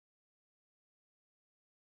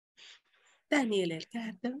 Daniel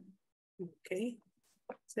Edgardo. Okay,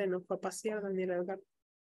 se nos fue a pasear Daniel Edgardo.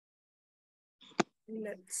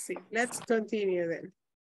 Let's see, let's continue then.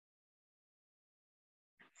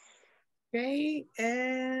 Okay,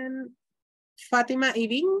 and Fátima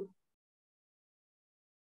Ibín.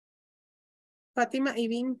 Fátima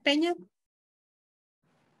Ibín Peña.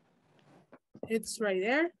 It's right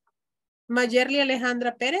there. Mayerly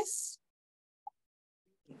Alejandra Pérez.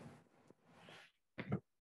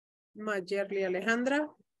 Mayerly Alejandra.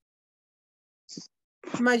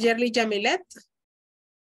 Mayerly Yamilet.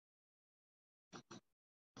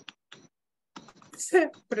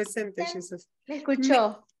 Presente, Jesus. ¿Me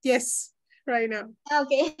escuchó? Yes, right now.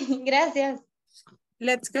 Ok, gracias.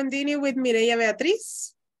 Let's continue with Mireya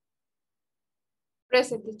Beatriz.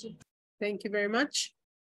 Present, teacher. Thank you very much.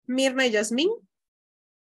 Mirna Yasmin.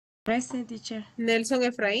 Present, teacher. Nelson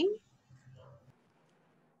Efraín.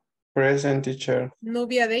 Present, teacher.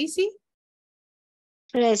 Nubia Daisy.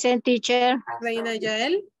 Present, teacher. Reina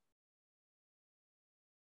Yael.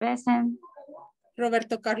 Present.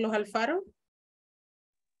 Roberto Carlos Alfaro.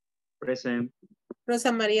 Present.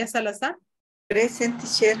 Rosa María Salazar. Present,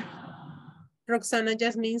 teacher. Roxana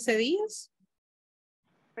Yasmín Cedillas.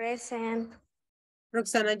 Present.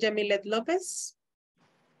 Roxana Yamilet López.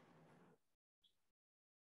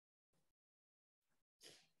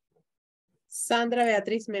 Sandra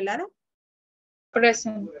Beatriz Melara.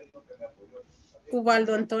 Present.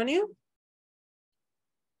 Ubaldo Antonio.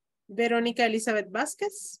 Verónica Elizabeth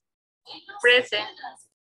Vázquez. Present.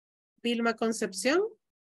 Vilma Concepción.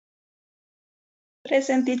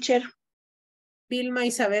 Present, teacher. Vilma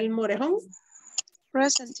Isabel Morejón.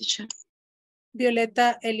 Present, teacher.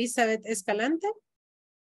 Violeta Elizabeth Escalante.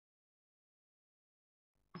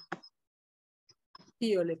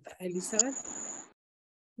 Violeta Elizabeth.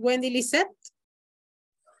 Wendy Lisette.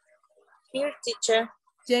 Here, teacher.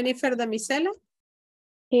 Jennifer Damisela.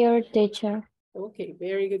 Here, teacher. Okay,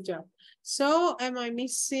 very good job. So am I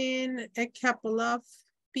missing a couple of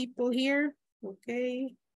people here?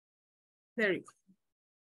 Okay. There you go.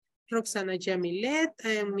 Roxana Yamilet.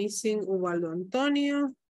 I am missing Ubaldo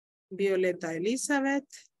Antonio. Violeta Elizabeth.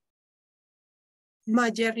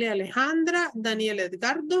 Mayerly Alejandra. Daniel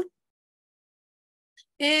Edgardo.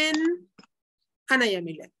 And Ana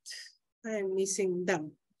Yamilet. I am missing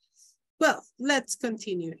them. Well, let's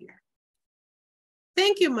continue here.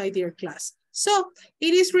 Thank you, my dear class. So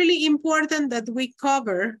it is really important that we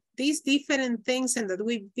cover these different things and that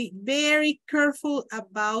we be very careful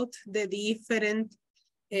about the different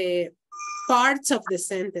parts of the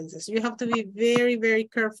sentences. You have to be very, very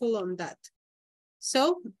careful on that.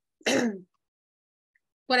 So,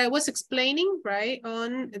 what I was explaining, right,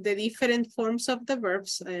 on the different forms of the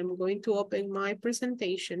verbs, I am going to open my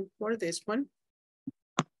presentation for this one.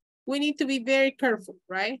 We need to be very careful,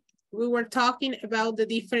 right? We were talking about the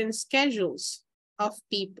different schedules of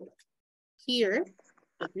people. Here,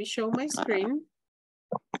 let me show my screen.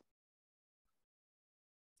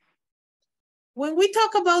 When we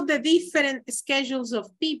talk about the different schedules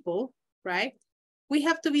of people, right, we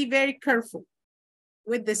have to be very careful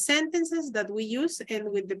with the sentences that we use and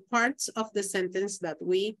with the parts of the sentence that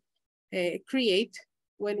we create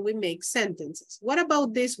when we make sentences. What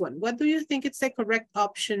about this one? What do you think is the correct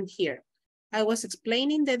option here? I was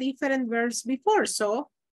explaining the different verbs before, so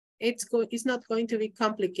it's not going to be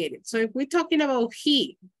complicated. So if we're talking about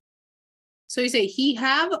he, so you say he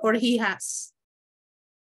have or he has?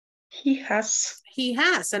 He has. He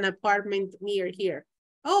has an apartment near here.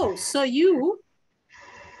 Oh, so you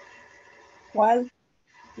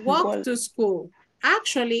walk to school.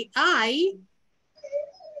 Actually, I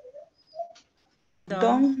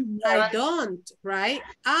don't, right?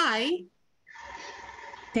 I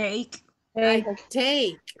take,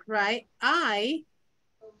 right? I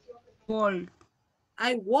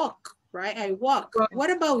walk, right? I walk. What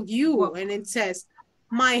about you? And it says,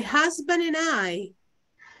 my husband and I.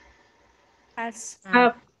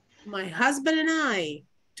 My husband and I,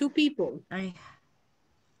 two people.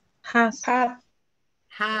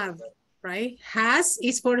 Have, right? Has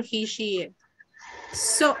is for he, she, it.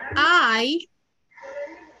 So I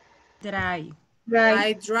drive,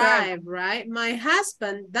 right? My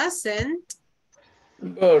husband doesn't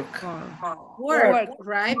work,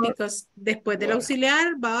 right? Because después del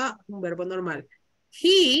auxiliar va un verbo normal.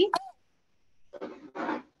 He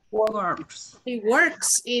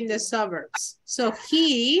works in the suburbs. So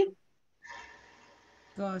he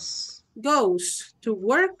goes to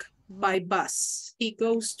work by bus. He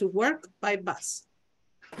goes to work by bus.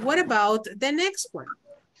 What about the next one?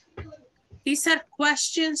 These are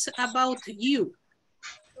questions about you.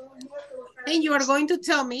 And you are going to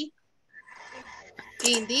tell me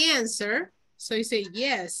in the answer. So you say,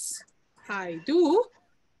 yes, I do,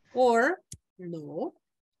 or no,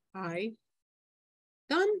 I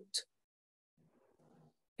don't.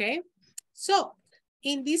 Okay, so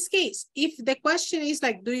in this case, if the question is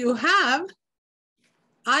like, do you have?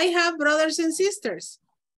 I have brothers and sisters.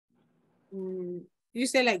 You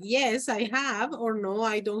say like, yes, I have, or no,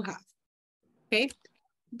 I don't have. Okay,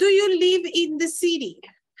 do you live in the city?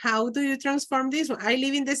 How do you transform this one? I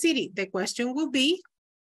live in the city. The question would be,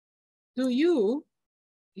 do you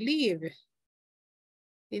live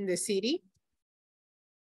in the city?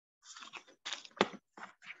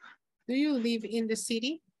 Do you live in the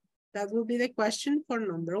city? That will be the question for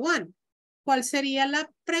number one. ¿Cuál sería la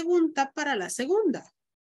pregunta para la segunda?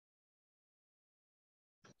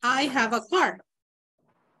 I have a car.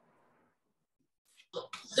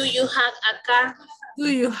 Do you have a car? Do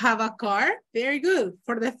you have a car? Very good.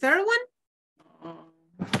 For the third one?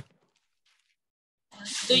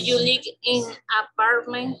 Do you live in an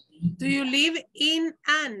apartment? Do you live in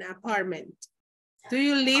an apartment? Do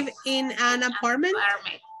you live in an apartment?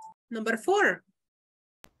 Number four.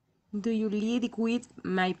 Do you live with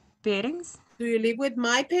my parents? Do you live with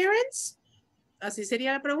my parents? Así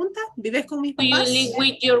sería la pregunta. ¿Vives con mis papás? Do you live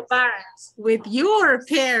with your parents? With your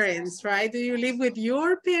parents, right? Do you live with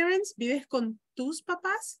your parents? ¿Vives con tus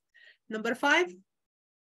papás? Number five.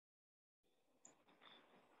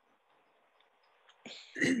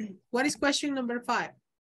 What is question number five?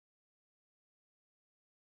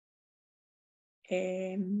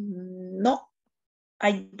 No,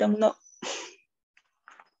 I don't know.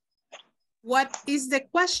 What is the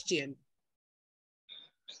question?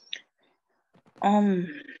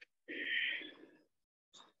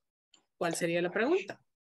 ¿Cuál sería la pregunta?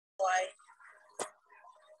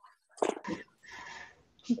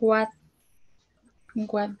 What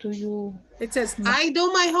do you... It says, I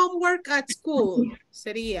do my homework at school.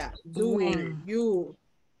 Sería, doing, you.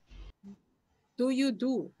 Do you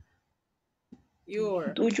do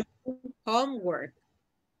your homework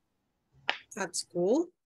at school?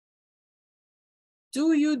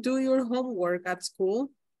 Do you do your homework at school?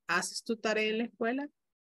 ¿Haces tu tarea en la escuela?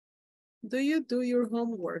 Do you do your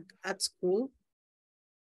homework at school?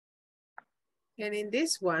 And in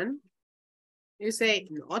this one, you say,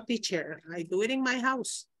 no, teacher, I do it in my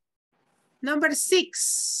house. Number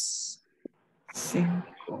six.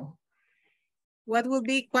 Cinco. What would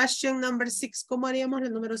be question number six? ¿Cómo haríamos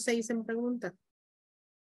el número 6 en pregunta?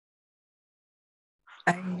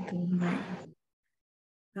 I do my...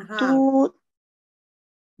 Ajá.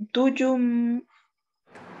 Do you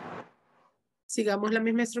Sigamos la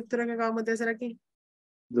misma estructura que acabamos de hacer aquí.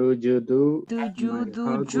 Do you do yours?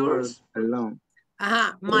 homework alone?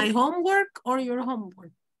 Ajá, my homework or your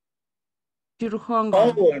homework? Your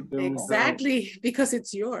homework. Exactly, because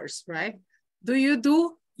it's yours, right? Do you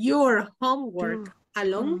do your homework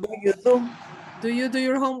alone? Do you do? Do you do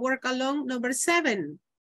your homework alone? Number 7.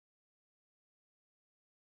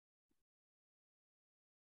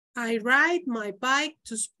 I ride my bike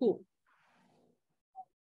to school.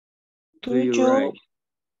 do you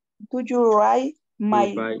ride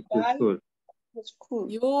my bike to bike school? to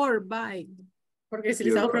school? Your bike. Porque si le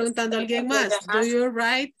Your estamos bike. preguntando a alguien más, do you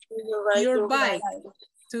ride your bike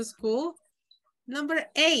to school? Number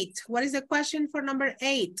 8. What is the question for number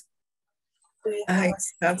 8? I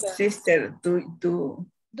have sister. Do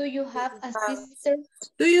Do you have a sister?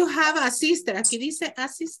 Do you have a sister? Aquí dice a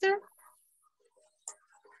sister.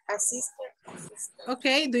 A sister.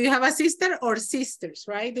 Okay, do you have a sister or sisters,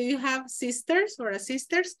 right? Do you have sisters or a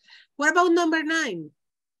sisters? What about number 9?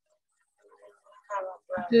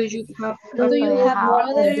 Do you have Do you have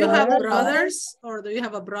brothers? Do you have brothers or do you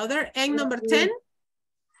have a brother? And number 10?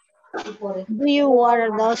 Do you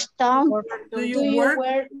work downtown? Do Do you you work?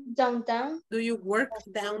 work downtown? Do you work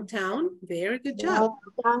downtown? Very good job.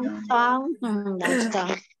 Downtown.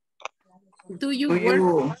 Downtown. Do you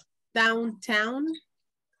work downtown?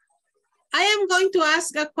 I am going to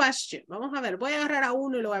ask a question. Vamos a ver, voy a agarrar a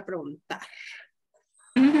uno y lo voy a preguntar.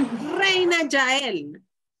 Reina Yael,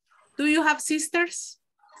 do you have sisters?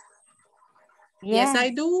 Yes,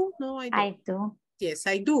 I do. No, I don't. I do. Yes,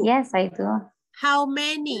 I do. Yes, I do. How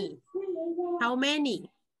many? How many?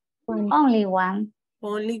 Only one.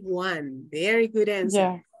 Only one. Very good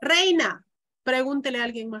answer. Yes. Reina, pregúntele a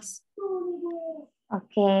alguien más.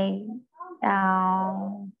 Okay.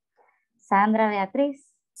 Sandra Beatriz.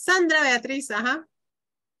 Sandra Beatriz, ajá.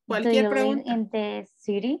 Cualquier Do you pregunta. live in the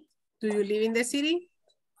city? Do you live in the city?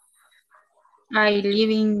 I live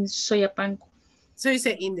in Soyapango. So you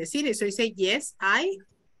say in the city. So you say yes, I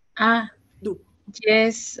do.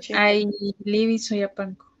 Yes, I live in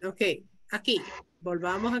Soyapango. Ok, aquí,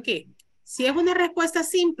 volvamos aquí. Si es una respuesta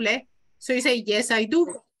simple, so you say yes, I do.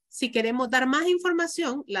 Si queremos dar más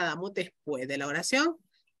información, la damos después de la oración.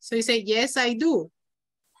 So you say yes, I do.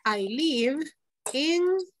 I live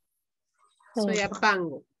in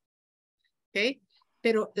Soyapango. Ok,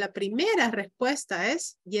 pero la primera respuesta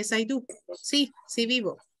es yes, I do. Sí, sí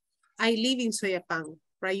vivo. I live in Soyapango,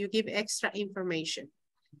 right? You give extra information.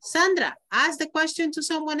 Sandra, ask the question to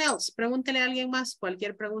someone else. Pregúntele a alguien más,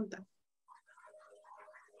 cualquier pregunta.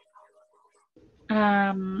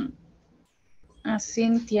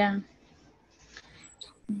 Cynthia,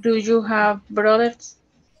 do you have brothers?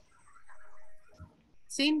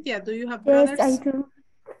 Cynthia, do you have brothers? Yes, I do.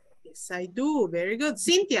 Yes, I do. Very good.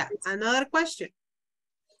 Cynthia, another question.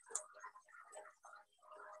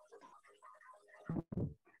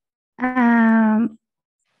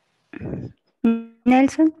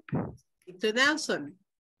 Nelson. To Nelson.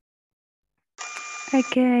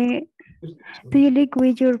 Okay. Do you live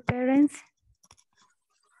with your parents?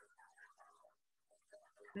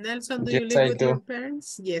 Nelson, do you live with your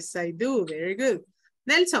parents? Yes, I do. Very good.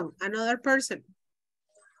 Nelson, another person.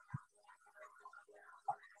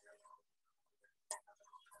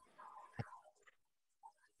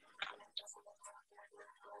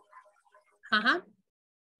 Ajá.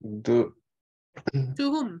 Do.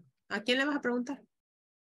 To whom? ¿A quién le vas a preguntar?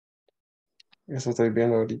 Eso estoy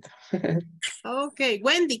viendo ahorita. Ok,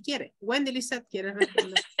 Wendy quiere. Wendy Lizette quiere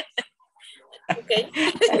responder. Okay.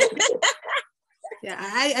 Yeah,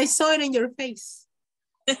 I saw it in your face.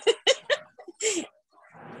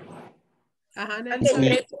 Ajá,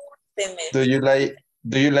 Nelson. Do you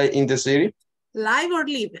like in the city? Live or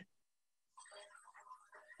live?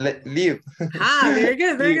 Live. Ah, very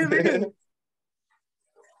good, very good, very good.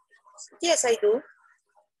 Yes, I do.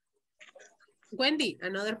 Wendy,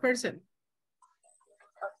 another person.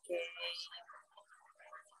 Okay.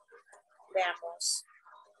 Veamos.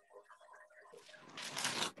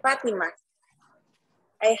 Fatima,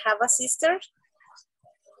 I have a sister?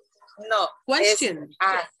 No. Question.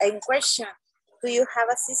 In question. Do you have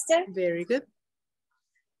a sister? Very good.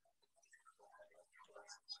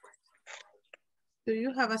 Do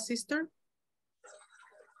you have a sister?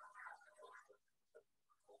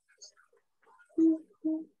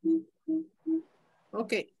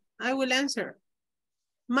 Okay, I will answer.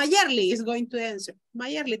 Mayerly is going to answer.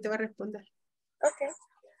 Mayerly te va a responder. Okay.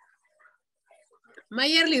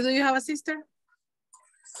 Mayerly, do you have a sister?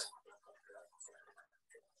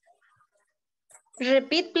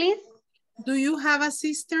 Repeat, please. Do you have a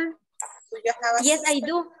sister? Do you have a Yes, sister? I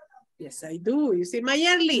do. Yes, I do. You see,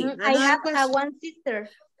 Mayerly. I have a one sister.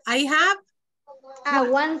 I have a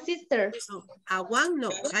one sister. No, a one, no.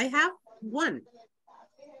 I have one.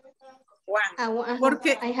 One.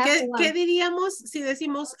 Porque, I have ¿qué diríamos si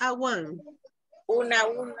decimos a one? Una.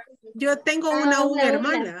 Yo tengo una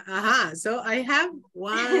hermana. Ajá, so I have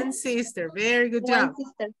one sister. Very good job. One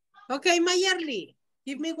sister. Okay, Mayerly,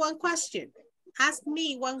 give me one question. Ask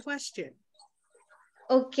me one question.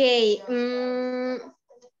 Okay.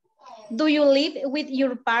 Do you live with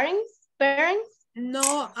your parents?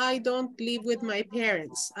 No, I don't live with my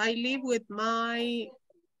parents. I live with my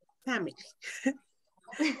family.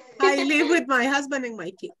 I live with my husband and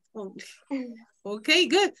my kid only. Okay,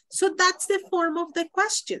 good. So that's the form of the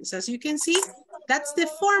questions. As you can see, that's the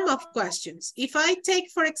form of questions. If I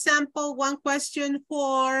take, for example, one question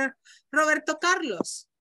for Roberto Carlos.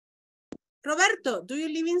 Roberto, do you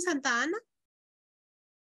live in Santa Ana?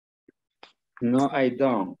 No, I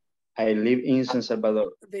don't. I live in San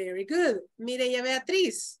Salvador. Very good. Mireya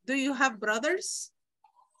Beatriz, do you have brothers?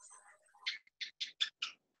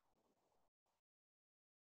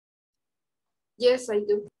 Yes, I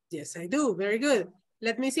do. Yes, I do. Very good.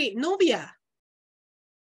 Let me see. Nubia,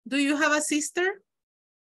 do you have a sister?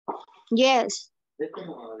 Yes.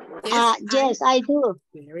 Yes, I do.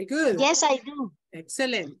 Very good. Yes, I do.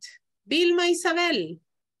 Excellent. Vilma Isabel,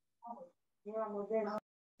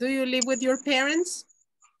 do you live with your parents?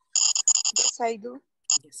 Yes, I do.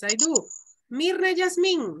 Yes, I do. Mirna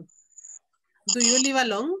Yasmin, do you live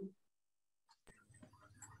alone?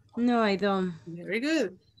 No, I don't. Very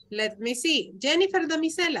good. Let me see. Jennifer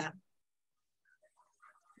Damisela,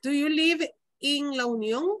 do you live in La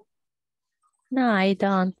Unión? No, I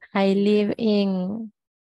don't. I live in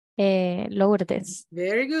Lourdes.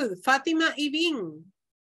 Very good. Fatima Ibin,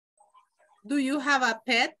 do you have a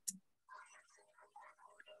pet?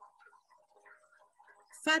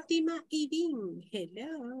 Fatima Ibin,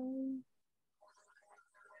 hello.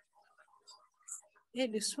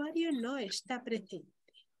 El usuario no está presente.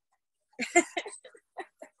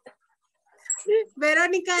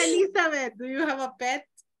 Verónica Elizabeth, do you have a pet?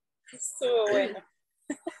 Estuvo bueno.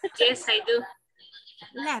 Yes, I do.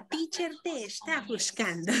 La teacher te está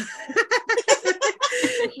buscando.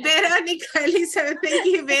 Verónica Elizabeth, thank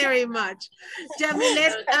you very much.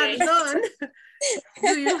 Jamilet Ardon,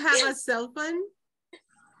 do you have a cell phone?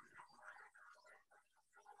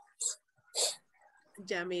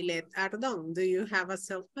 Jamilet Ardon, do you have a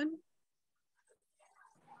cell phone?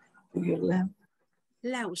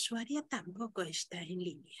 La usuaria tampoco está en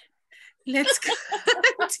línea. Let's go.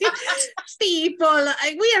 People,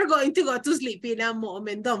 we are going to go to sleep in a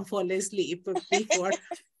moment. Don't fall asleep before.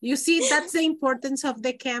 You see, that's the importance of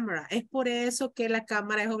the camera. Es por eso que la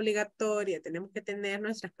cámara es obligatoria. Tenemos que tener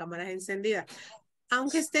nuestras cámaras encendidas.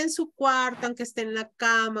 Aunque esté en su cuarto, aunque esté en la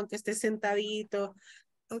cama, aunque esté sentadito,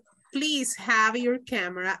 please have your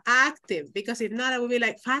camera active, because if not, I will be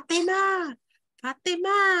like, Fatima,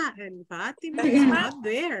 and Fatima is not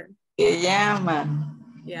there. Que llama.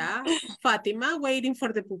 Yeah, Fatima waiting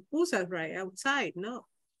for the pupusas right outside, no.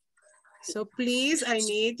 So please, I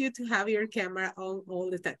need you to have your camera on all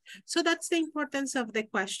the time. So that's the importance of the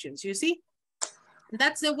questions, you see?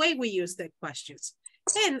 That's the way we use the questions.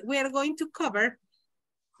 And we are going to cover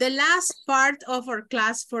the last part of our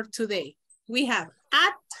class for today. We have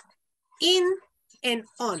at, in, and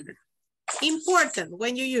on. Important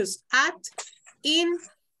when you use at, in,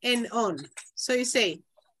 and on. So you say,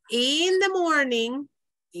 in the morning,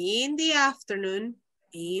 in the afternoon,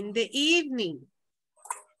 in the evening,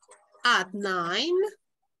 at 9,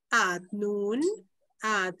 at noon,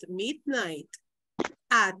 at midnight,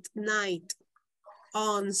 at night,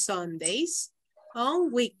 on Sundays,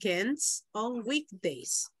 on weekends, on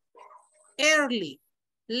weekdays, early,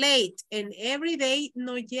 late, and every day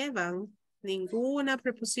no llevan ninguna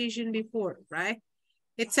preposition before, right?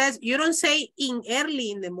 It says, you don't say in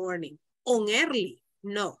early in the morning, on early,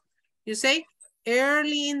 no. You say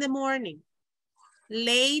early in the morning,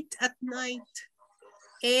 late at night,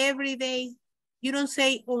 every day. You don't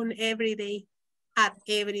say on every day, at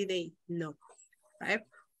every day, no, right?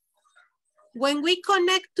 When we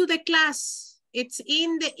connect to the class, it's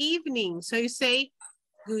in the evening. So you say,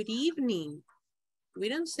 good evening. We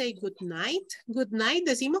don't say good night. Good night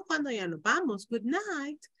decimos cuando ya nos vamos, good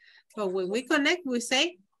night. But when we connect, we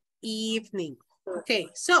say evening. Okay,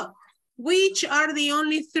 so which are the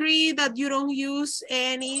only three that you don't use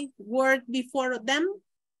any word before them?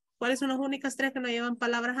 ¿Cuáles son las únicas tres que no llevan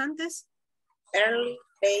palabras antes? Early,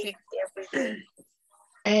 late,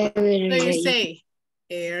 every day. So you say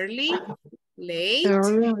early, late,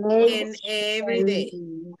 and every day.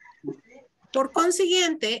 Por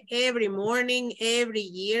consiguiente, every morning, every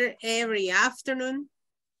year, every afternoon,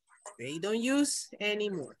 they don't use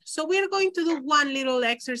anymore. So we are going to do one little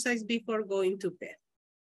exercise before going to bed.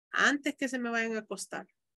 Antes que se me vayan a acostar,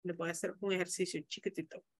 les voy a hacer un ejercicio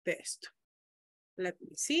chiquitito de esto. Let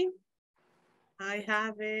me see. I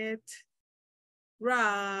have it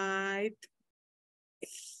right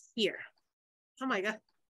here. Oh my God.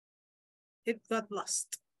 It got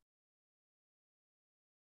lost.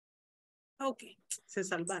 Okay, se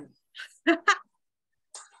salvaron.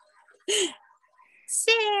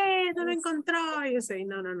 Sí, no lo encontró. Yo sé,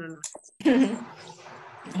 no.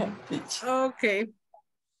 Okay.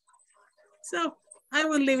 So, I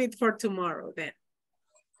will leave it for tomorrow then.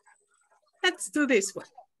 Let's do this one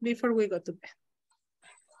before we go to bed.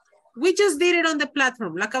 We just did it on the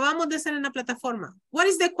platform. Lo acabamos de hacer en la plataforma. What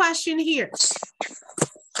is the question here?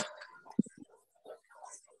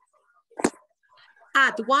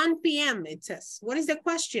 At 1 p.m. it says. What is the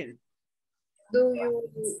question? Do you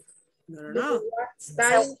No.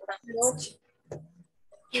 study much?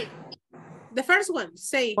 The first one,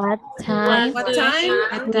 say. What time? What time?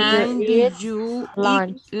 What time do you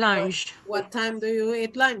lunch? eat lunch? What time do you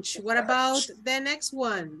eat lunch? What about the next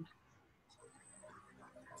one?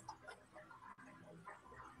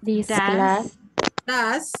 This class.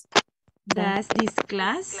 Does this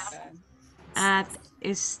class at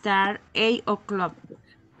start 8 o'clock?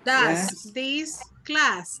 Does this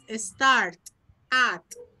class start at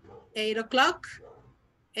 8 o'clock?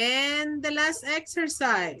 And the last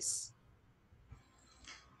exercise.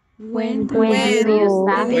 When do you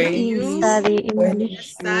study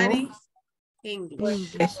English? Study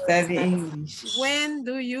English. Study English. When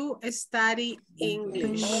do you study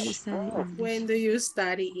English? When do you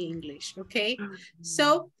study English? Okay,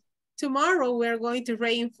 so tomorrow we're going to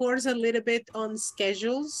reinforce a little bit on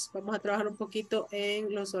schedules. Vamos a trabajar un poquito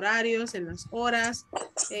en los horarios, en las horas,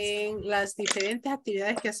 en las diferentes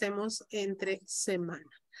actividades que hacemos entre semana.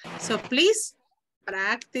 So please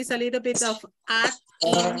practice a little bit of at,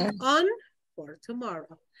 in, on for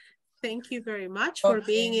tomorrow. Thank you very much for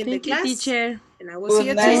being in the class. Thank you, teacher. And I will see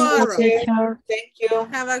you tomorrow. Thank you.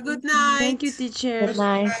 Have a good night. Thank you, teacher. Good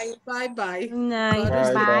night. Bye-bye. Good night.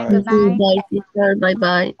 Bye. Bye, teacher.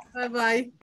 Bye-bye. Bye-bye.